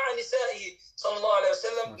عائشة مع نسائه صلى الله عليه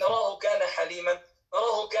وسلم نراه كان حليما،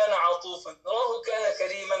 نراه كان عطوفا، نراه كان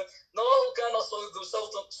كريما، نراه كان ذو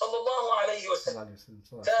صوت صلى الله عليه وسلم.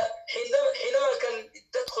 فحينما كان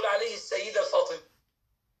تدخل عليه السيدة فاطمة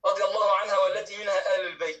رضي الله عنها والتي منها آل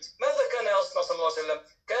البيت ماذا كان يصنع صلى الله عليه وسلم؟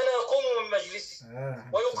 كان يقوم من مجلسه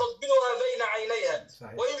ويقبلها بين عينيها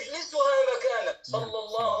ويجلسها مكانه صلى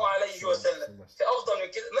الله عليه وسلم. كأفضل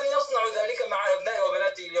من كده من يصنع ذلك مع أبنائه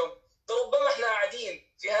وبناته اليوم؟ ربما احنا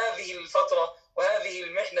قاعدين في هذه الفترة وهذه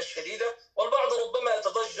المحنة الشديدة والبعض ربما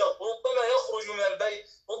يتضجر، ربما يخرج من البيت،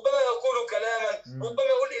 ربما يقول كلاما، ربما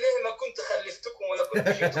يقول إليه ما كنت خلفتكم ولا كنت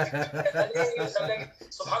جئتكم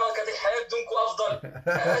سبحان الله كانت الحياة بدونكم أفضل.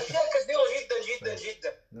 أشياء كثيرة جدا جدا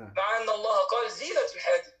جدا مع أن الله قال زينة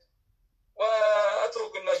الحياة.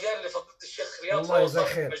 وأترك المجال لفضيلة الشيخ رياض. الله يجزاك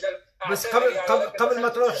خير. بس قبل ما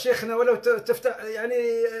تروح شيخنا ولو تفتح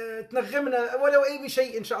يعني تنغمنا ولو اي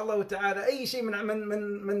شيء ان شاء الله تعالى، اي شيء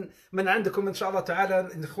من عندكم ان شاء الله تعالى.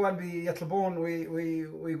 الاخوان بيطلبون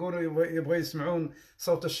ويقولوا يبغوا يسمعون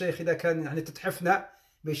صوت الشيخ، اذا كان يعني تتحفنا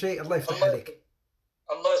بشيء الله يفتح عليك.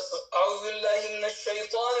 الله أعوذ بالله من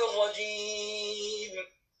الشيطان الرجيم.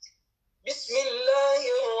 بسم الله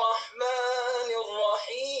الرحمن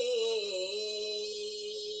الرحيم.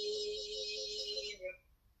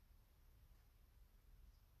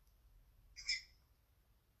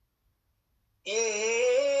 إن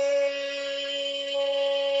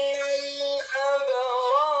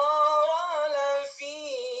الأبرار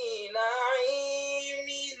لفي نعيم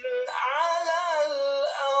على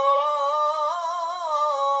الأرائك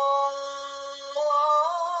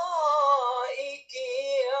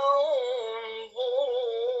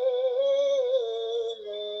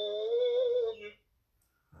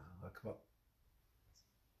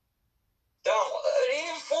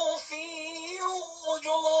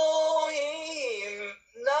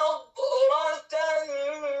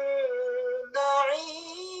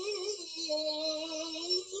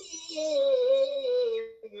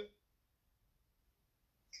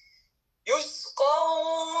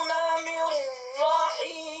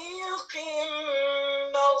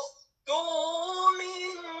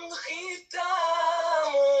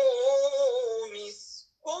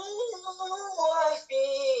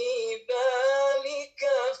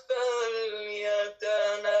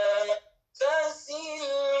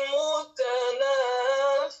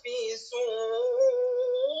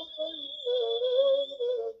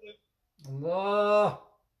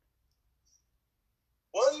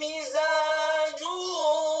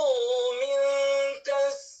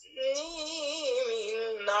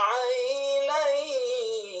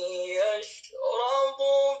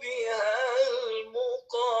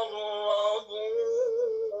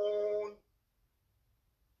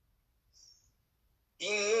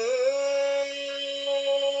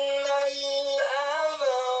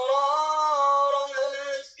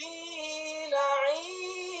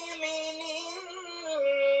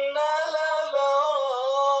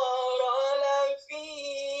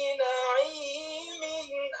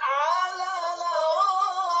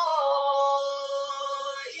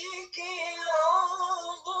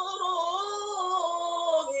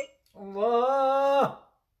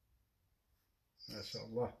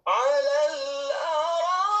MashaAllah. على الأرائك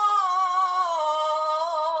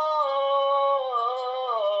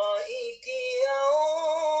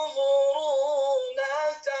ينظرون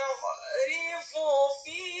تعرف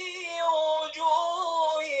في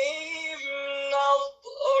وجوههم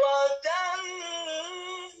نضرة النعيم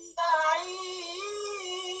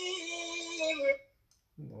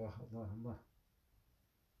الله الله الله.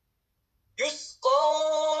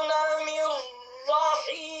 يسقون من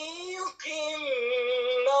رحيق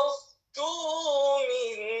مختوم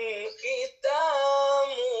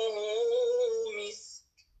ختامه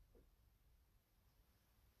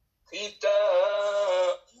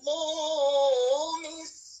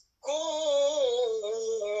مسك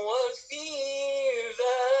وفي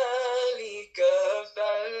ذلك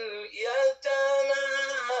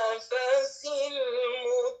فليتنافس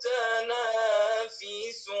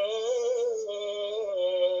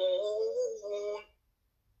المتنافسون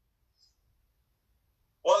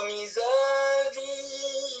ومزاجه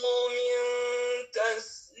من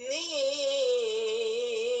تسنيم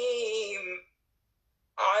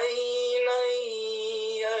عينا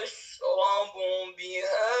يشرب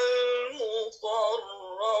بها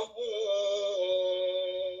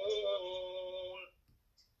المقربون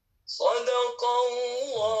صدق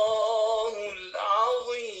الله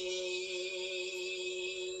العظيم.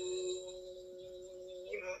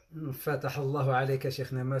 فتح الله عليك يا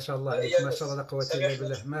شيخنا، ما شاء الله عليك، ما شاء الله لا قوة إلا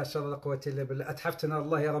بالله، ما شاء الله لا قوة إلا بالله. أتحفتنا،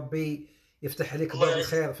 الله يا ربي يفتح عليك باب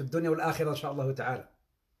الخير في الدنيا والآخرة إن شاء الله تعالى.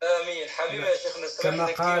 آمين حبيبي يا شيخنا. كما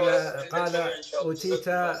قال أوتيت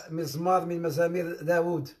مزمار من مزامير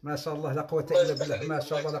داود. ما شاء الله لا قوة إلا بالله، ما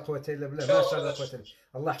شاء الله لا قوة إلا بالله، ما شاء الله لا قوة إلا بالله.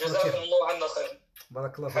 الله يحفظك جزاكم الله عنا خير.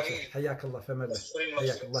 بارك الله فيك، حياك الله، فما الله،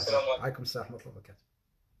 حياك الله، عليكم السلام ورحمة الله وبركاته.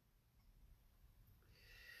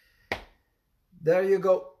 There you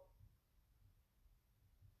go.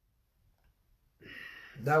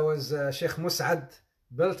 That was Sheikh Mus'ad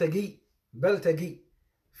Beltaghi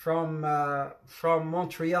from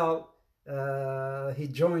Montreal. He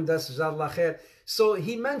joined us, Jazakallah khair. So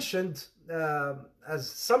he mentioned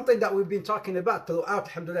as something that we've been talking about throughout,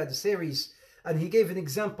 alhamdulillah, the series, and he gave an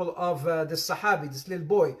example of this Sahabi, this little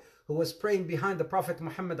boy who was praying behind the Prophet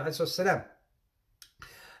Muhammad ﷺ.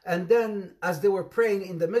 And then as they were praying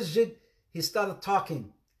in the masjid, he started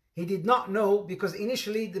talking. He did not know, because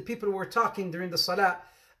initially the people were talking during the salah,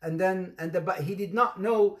 but he did not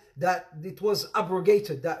know that it was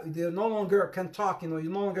abrogated, that you no longer can talk, you no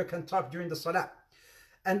longer can talk during the salah.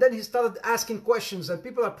 And then he started asking questions, and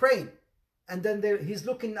people are praying, and then he's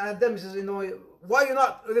looking at them. He says, why are you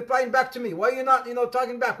not replying back to me? Why are you not,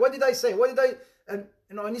 talking back? What did I say? What did I? And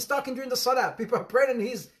and he's talking during the salah. People are praying, and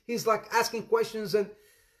he's like asking questions, and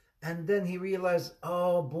then he realized,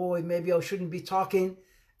 oh boy, maybe I shouldn't be talking.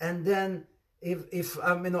 And then if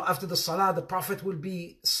after the salah, the Prophet will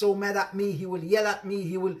be so mad at me, he will yell at me,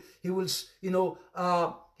 he will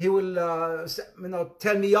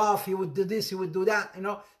tell me off, he would do this, he would do that,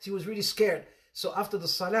 So he was really scared. So after the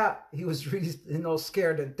salah, he was really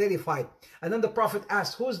scared and terrified. And then the Prophet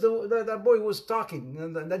asked, who's that boy who was talking?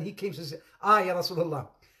 And then he came to say, Ya Rasulullah.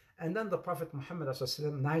 And then the Prophet Muhammad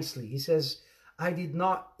nicely, he says, he did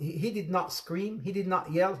not scream, he did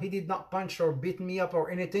not yell, he did not punch or beat me up or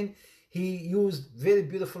anything. He used very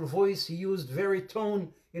beautiful voice, he used very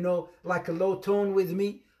tone, like a low tone with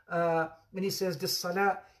me. And he says, this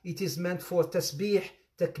salah, it is meant for tasbih,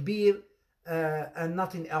 takbir, and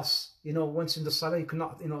nothing else. Once in the salah, you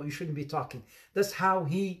cannot, you shouldn't be talking. That's how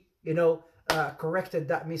he, corrected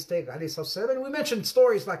that mistake, alayhi salatu. And we mentioned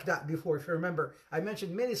stories like that before, if you remember. I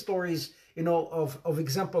mentioned many stories, of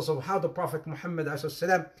examples of how the Prophet Muhammad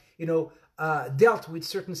dealt with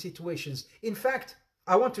certain situations. In fact,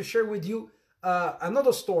 I want to share with you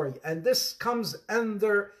another story, and this comes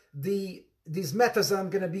under these methods that I'm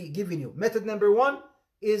going to be giving you. Method number one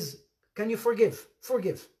is, can you forgive?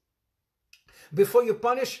 Forgive. Before you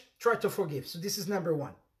punish, try to forgive. So this is number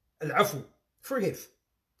one. Al-afu. Forgive.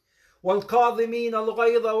 وَالْقَاظِمِينَ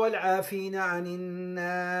الْغَيْظَ وَالْعَافِينَ عَنِ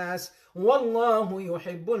النَّاسِ وَاللَّهُ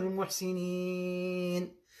يُحِبُّ الْمُحْسِنِينَ.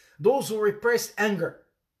 Those who repress anger.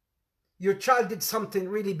 Your child did something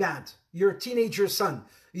really bad. Your teenager son,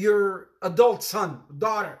 your adult son,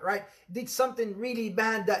 daughter, right? Did something really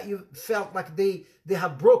bad that you felt like they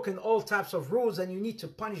have broken all types of rules and you need to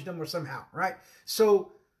punish them or somehow, right?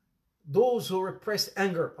 So those who repress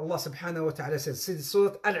anger, Allah subhanahu wa ta'ala says,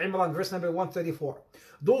 Surah Al-Imran, verse number 134.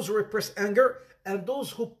 Those who repress anger and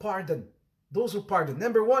those who pardon. Those who pardon.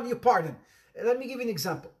 Number one, you pardon. Let me give you an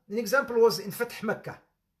example. An example was in Fath Makkah.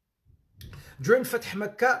 During Fath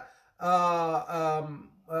Makkah,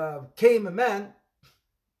 came a man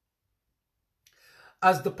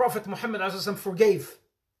as the Prophet Muhammad forgave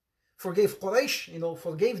Quraysh,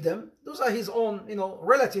 forgave them. Those are his own,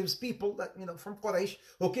 relatives, people that, from Quraysh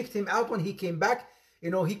who kicked him out when he came back.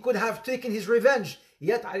 He could have taken his revenge.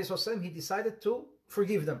 Yet, he decided to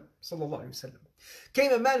forgive them. Sallallahu Alaihi Wasallam.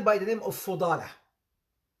 Came a man by the name of Fudala.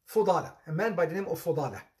 A man by the name of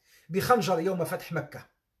Fudala. بخنجر يوم فتح مكة.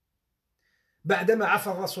 بعدما عفى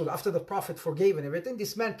الرسول. After the Prophet forgave and everything,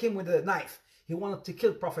 this man came with a knife. He wanted to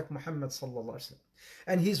kill Prophet Muhammad Sallallahu Alaihi Wasallam.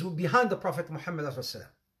 And he's behind the Prophet Muhammad Sallallahu Alaihi Wasallam.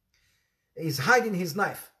 He's hiding his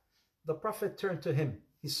knife. The Prophet turned to him.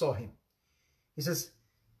 He saw him. He says,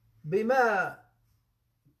 بما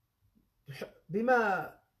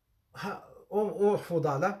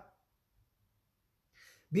فضالة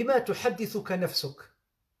بما تحدثك نفسك.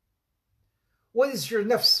 What is your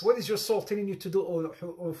nafs? What is your soul telling you to do,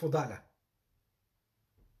 O Fudala?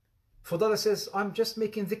 Fudala says, I'm just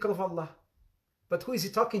making dhikr of Allah. But who is he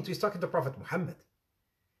talking to? He's talking to Prophet Muhammad.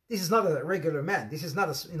 This is not a regular man. This is not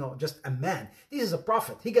just a man. This is a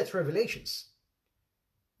prophet. He gets revelations.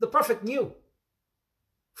 The Prophet knew.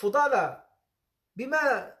 Fudala,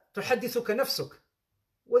 bima tuhaddithuka nafsuk.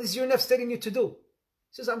 What is your nafs telling you to do?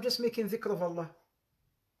 He says, I'm just making dhikr of Allah.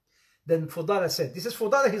 Then Fudala said, this is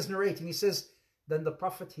Fudala, he's narrating. He says, then the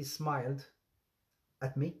Prophet, he smiled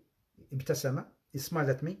at me. Ibtasama, he smiled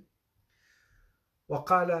at me.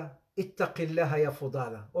 وقال اتق الله يا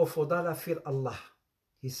فضالة. O Fudala, fear Allah.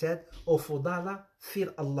 He said, O Fudala,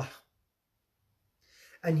 fear Allah.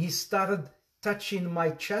 And he started touching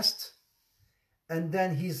my chest. And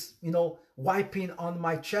then he's, wiping on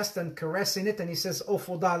my chest and caressing it. And he says, O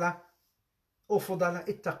Fudala,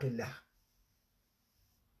 ittaqillah.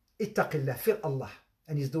 Ittaqillah, fear Allah.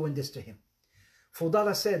 And he's doing this to him.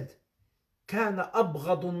 Fudala said, كان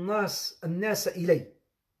أبغض الناس إلي.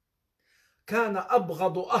 كان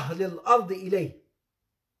أبغض أهل الأرض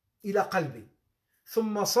إلى قلبي.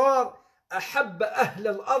 ثم صار أحب أهل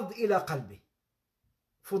الأرض إلى قلبي.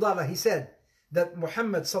 Fudala, he said that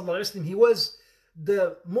Muhammad sallallahu alaihi wasallam, he was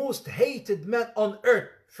the most hated man on earth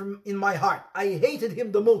in my heart. I hated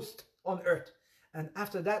him the most on earth. And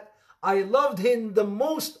after that, I loved him the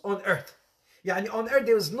most on earth. Yani on earth,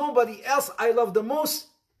 there was nobody else I loved the most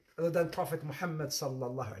other than Prophet Muhammad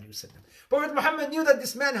sallallahu alaihi wasallam. Prophet Muhammad knew that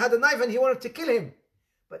this man had a knife and he wanted to kill him.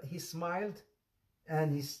 But he smiled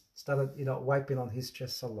and he started, wiping on his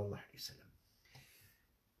chest, sallallahu alaihi wasallam.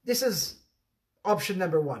 This is option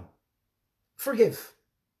number one. Forgive.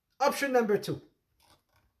 Option number two.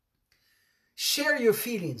 Share your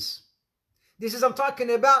feelings. This is, I'm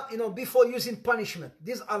talking about, before using punishment.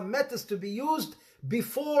 These are methods to be used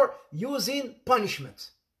before using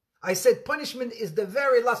punishment. I said punishment is the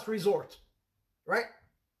very last resort, right?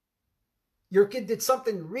 Your kid did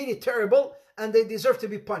something really terrible and they deserve to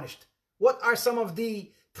be punished. What are some of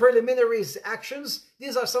the preliminary actions?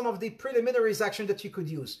 These are some of the preliminary actions that you could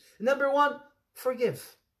use. Number one,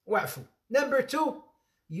 forgive. Wa'fu. Number two,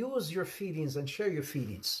 use your feelings and share your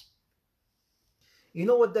feelings. You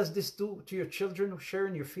know what does this do to your children,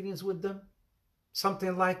 sharing your feelings with them?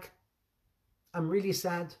 Something like, I'm really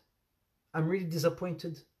sad. I'm really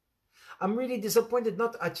disappointed. I'm really disappointed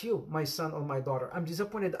not at you, my son or my daughter. I'm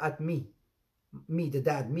disappointed at me. Me, the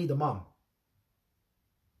dad, me, the mom.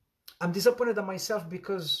 I'm disappointed at myself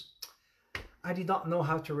because I did not know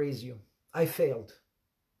how to raise you. I failed.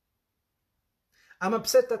 I'm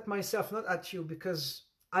upset at myself, not at you, because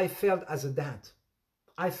I failed as a dad.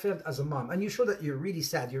 I failed as a mom. And you show that you're really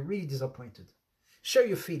sad, you're really disappointed. Share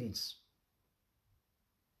your feelings.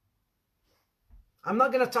 I'm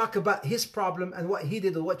not going to talk about his problem and what he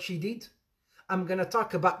did or what she did. I'm going to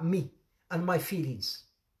talk about me and my feelings.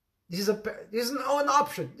 This is an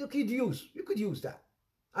option you could use that.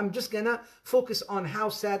 I'm just going to focus on how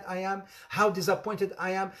sad I am, how disappointed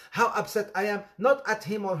I am, how upset I am, not at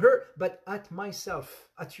him or her, but at myself,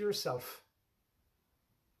 at yourself.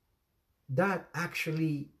 That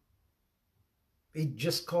actually, it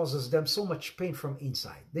just causes them so much pain from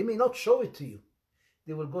inside. They may not show it to you.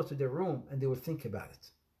 They will go to their room and they will think about it.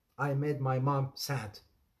 I made my mom sad.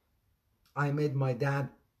 I made my dad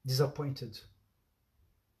disappointed.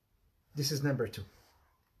 This is number two.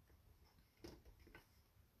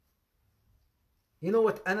 You know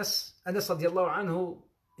what Anas radiallahu anhu,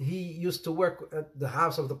 he used to work at the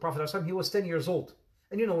house of the Prophet. He was 10 years old.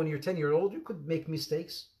 And when you're 10 years old, you could make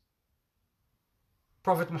mistakes.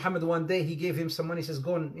 Prophet Muhammad one day, he gave him some money. He says,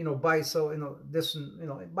 go and, buy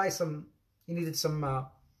buy some, he needed some,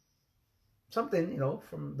 something,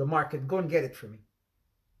 from the market. Go and get it for me.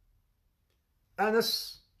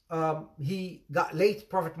 Anas, he got late.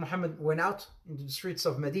 Prophet Muhammad went out into the streets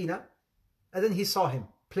of Medina. And then he saw him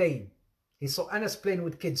playing. He saw Anas playing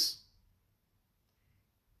with kids.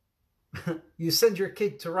 You send your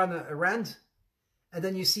kid to run an errand, and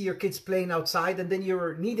then you see your kids playing outside, and then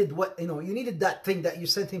you needed you needed that thing that you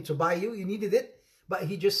sent him to buy you. You needed it, but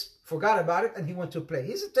he just forgot about it and he went to play.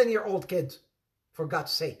 He's a 10-year-old kid, for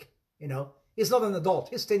God's sake. He's not an adult.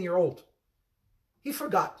 He's 10-year-old. He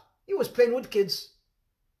forgot. He was playing with kids.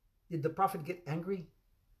 Did the Prophet get angry?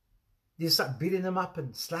 Did he start beating him up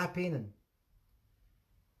and slapping? And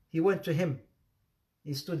he went to him.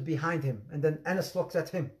 He stood behind him, and then Anas looked at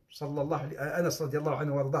him. Anas radiallahu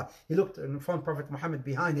anhu warda. He looked and found Prophet Muhammad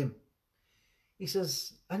behind him. He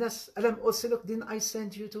says, Anas, alam ursiluk, didn't I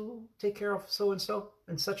send you to take care of so and so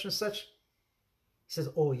and such and such? He says,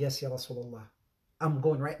 oh yes, Ya Rasulullah. I'm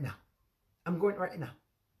going right now. I'm going right now.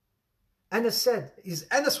 Anas said,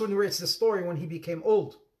 Anas narrates the story when he became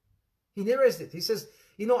old. He narrates it. He says,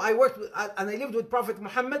 I worked with, and I lived with Prophet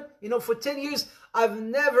Muhammad, for 10 years, I've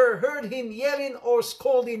never heard him yelling or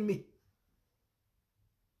scolding me.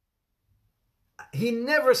 He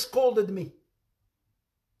never scolded me.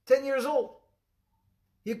 10 years old.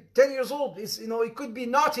 10 years old, he could be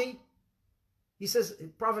naughty. He says,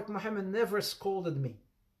 Prophet Muhammad never scolded me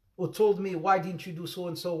or told me, why didn't you do so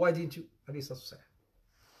and so? Why didn't you?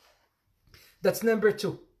 That's number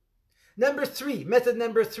 2. Number 3, method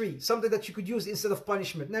number 3, something that you could use instead of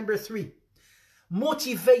punishment. Number 3,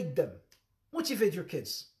 motivate them. Motivate your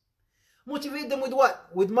kids. Motivate them with what?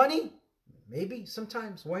 With money? Maybe,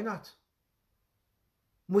 sometimes. Why not?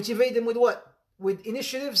 Motivate them with what? With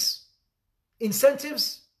initiatives?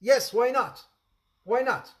 Incentives? Yes, why not? Why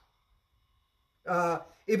not?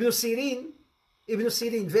 Ibn Sirin,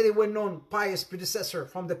 very well-known pious predecessor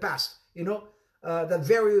from the past, that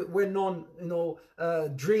very well-known,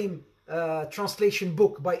 dream translation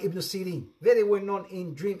book by Ibn Sirin, very well known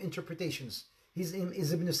in dream interpretations. His name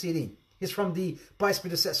is Ibn Sirin. He's from the pious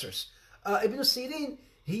predecessors. Ibn Sirin,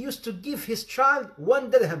 he used to give his child 1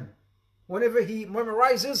 dirham whenever he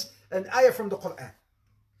memorizes an ayah from the Quran.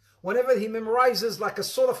 Whenever he memorizes like a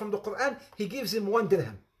surah from the Quran, he gives him 1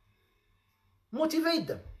 dirham. Motivate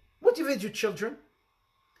them. Motivate your children.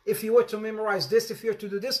 If you were to memorize this, if you were to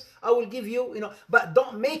do this, I will give you, but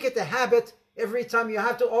don't make it a habit. Every time you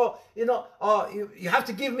have to, you have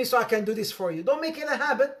to give me so I can do this for you. Don't make it a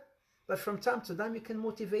habit. But from time to time, you can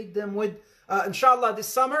motivate them with, inshallah, this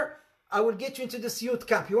summer, I will get you into this youth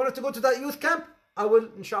camp. You wanted to go to that youth camp? I will,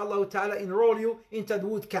 inshallah ta'ala, enroll you into the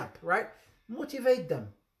youth camp, right? Motivate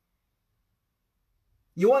them.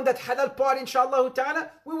 You want that halal party, inshallah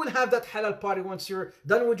ta'ala? We will have that halal party. Once you're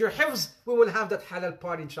done with your hifz, we will have that halal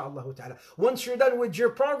party, inshallah ta'ala. Once you're done with your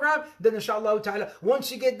program, then inshallah ta'ala,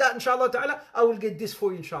 once you get that, inshallah ta'ala, I will get this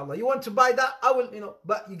for you, inshallah. You want to buy that? I will,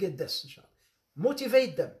 but you get this, inshallah.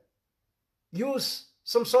 Motivate them. Use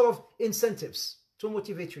some sort of incentives to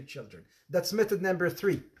motivate your children. That's method number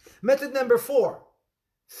 3. Method number 4,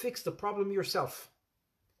 fix the problem yourself.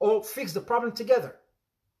 Or fix the problem together.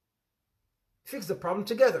 Fix the problem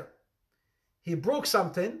together. He broke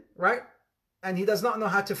something, right? And he does not know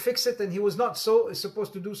how to fix it, and he was not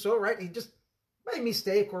supposed to do so, right? He just made a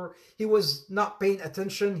mistake, or he was not paying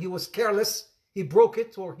attention, he was careless, he broke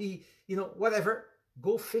it, or he, whatever.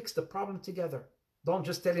 Go fix the problem together. Don't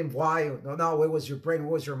just tell him why. No, where was your brain?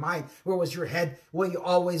 Where was your mind? Where was your head? Were you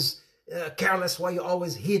always careless? Were you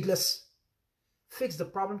always heedless? Fix the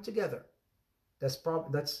problem together.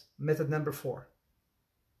 That's method number 4.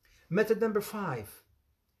 Method number 5,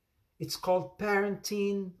 it's called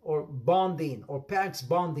parenting or bonding, or parents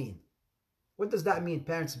bonding. What does that mean,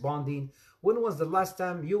 parents bonding? When was the last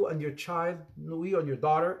time you and your child, you and your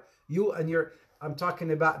daughter, I'm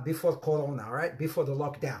talking about before Corona, right? Before the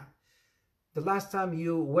lockdown. The last time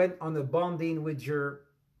you went on a bonding with your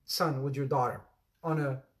son, with your daughter, on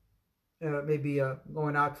a, maybe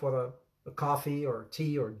going out for a coffee or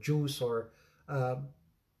tea or juice, or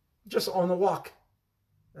just on a walk.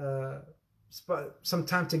 Some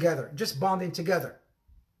time together, just bonding together,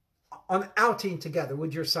 on outing together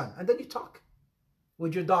with your son, and then you talk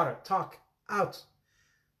with your daughter, talk out.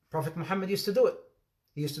 Prophet Muhammad used to do it.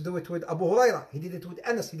 He used to do it with Abu Hurairah. He did it with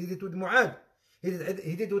Anas. He did it with Mu'ad. He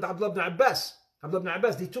did it with Abdullah ibn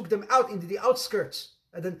Abbas. They took them out into the outskirts,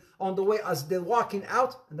 and then on the way, as they're walking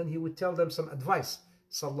out, and then he would tell them some advice.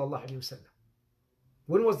 Sallallahu alaihi wasallam.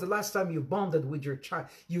 When was the last time you bonded with your child?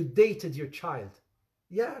 You dated your child.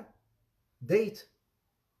 Yeah, dating.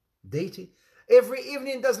 Every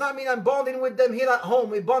evening does not mean I'm bonding with them here at home.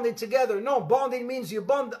 We're bonding together. No, bonding means you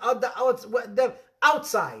bond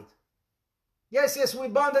outside. Yes, we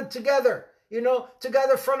bonded together.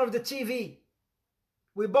 Together in front of the TV.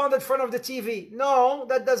 We bonded in front of the TV. No,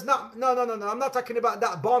 that does not. No. I'm not talking about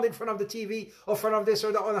that bond in front of the TV or in front of this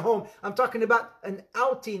or that on the home. I'm talking about an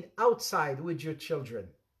outing outside with your children.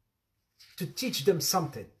 to teach them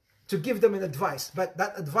something, to give them an advice, but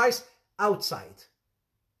that advice outside,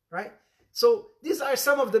 right? So these are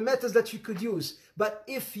some of the methods that you could use. But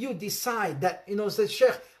if you decide that, say,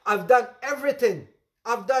 Sheikh, I've done everything,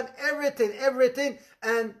 and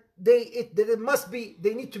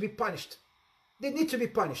they need to be punished. They need to be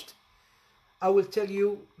punished. I will tell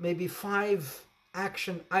you maybe 5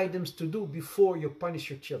 action items to do before you punish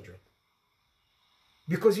your children.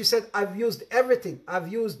 Because you said, I've used everything.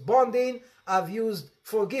 I've used bonding, I've used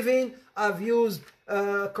forgiving, I've used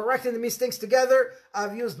correcting the mistakes together,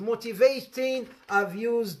 I've used motivating, I've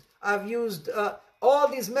used all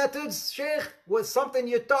these methods. Sheikh, was something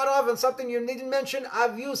you thought of and something you didn't mention.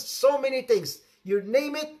 I've used so many things. You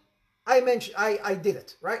name it, I did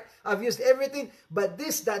it, right? I've used everything, but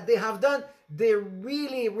this that they have done, they're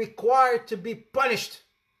really required to be punished.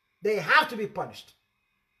 They have to be punished.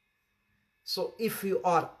 So if you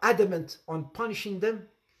are adamant on punishing them,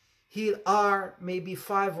 here are maybe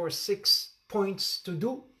 5 or 6 points to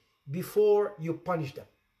do before you punish them.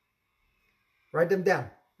 Write them down.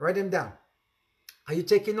 Write them down. Are you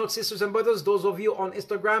taking notes, sisters and brothers? Those of you on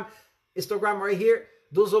Instagram right here.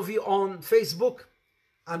 Those of you on Facebook,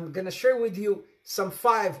 I'm going to share with you some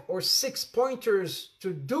 5 or 6 pointers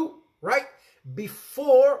to do, right?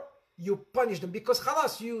 Before you punish them. Because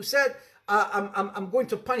khalas, you said, I'm going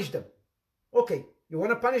to punish them. Okay, you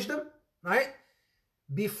want to punish them, right?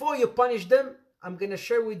 Before you punish them, I'm going to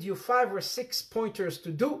share with you 5 or 6 pointers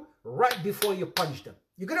to do right before you punish them.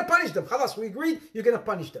 You're going to punish them. Khalas, we agreed, you're going to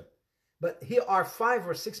punish them. But here are 5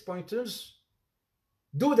 or 6 pointers.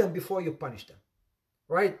 Do them before you punish them.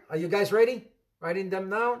 Right? Are you guys ready? Writing them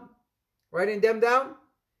down? Writing them down?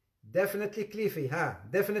 Definitely Cliffy, huh?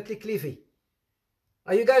 Definitely Cliffy.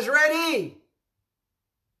 Are you guys ready?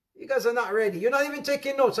 You guys are not ready. You're not even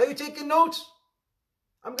taking notes. Are you taking notes?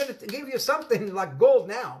 I'm going to give you something like gold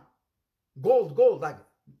now. Gold, like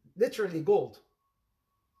literally gold.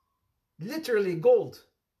 Literally gold.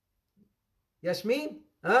 Yasmin?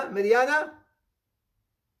 Huh? Medina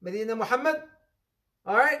Muhammad?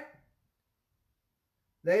 All right.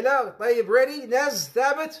 Layla, طيب, ready? Naz,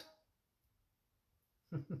 Thabit?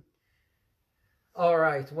 All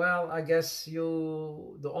right. Well, I guess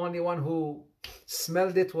the only one who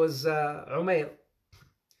smelled it was Umair.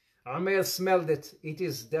 Umair smelled it. It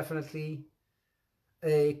is definitely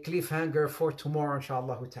a cliffhanger for tomorrow,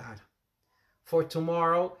 inshallah ta'ala. For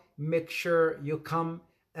tomorrow, make sure you come,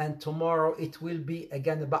 and tomorrow it will be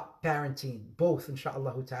again about parenting, both,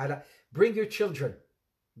 inshallah ta'ala. Bring your children.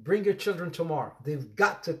 Bring your children tomorrow. They've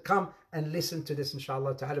got to come and listen to this,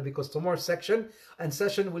 inshallah ta'ala, because tomorrow's session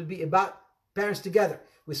will be about parents together.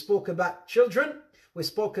 We spoke about children, we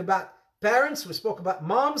spoke about parents, we spoke about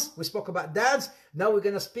moms, we spoke about dads. Now we're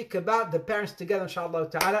going to speak about the parents together, inshallah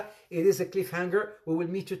ta'ala. It is a cliffhanger. We will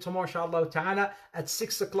meet you tomorrow, inshallah ta'ala, at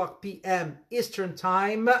 6 o'clock p.m. Eastern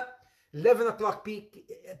Time, 11 o'clock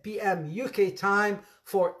p.m. UK time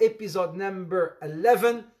for episode number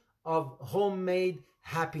 11 of Homemade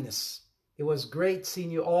Happiness. It was great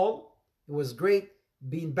seeing you all. It was great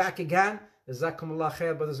being back again. Jazakumullah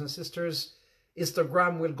khair, brothers and sisters.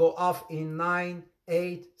 Instagram will go off in 9,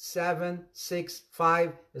 8, 7, 6,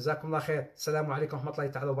 5. Jazakumullah khair. Assalamu alaikum wa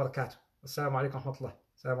rahmatullahi ta'ala wa barakatuh. Assalamu alaikum wa rahmatullah.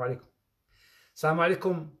 Assalamu alaikum. Assalamu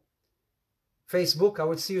alaikum. Facebook, I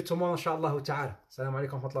will see you tomorrow, inshallah ta'ala. Assalamu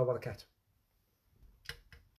alaikum wa rahmatullahi wa barakatuh.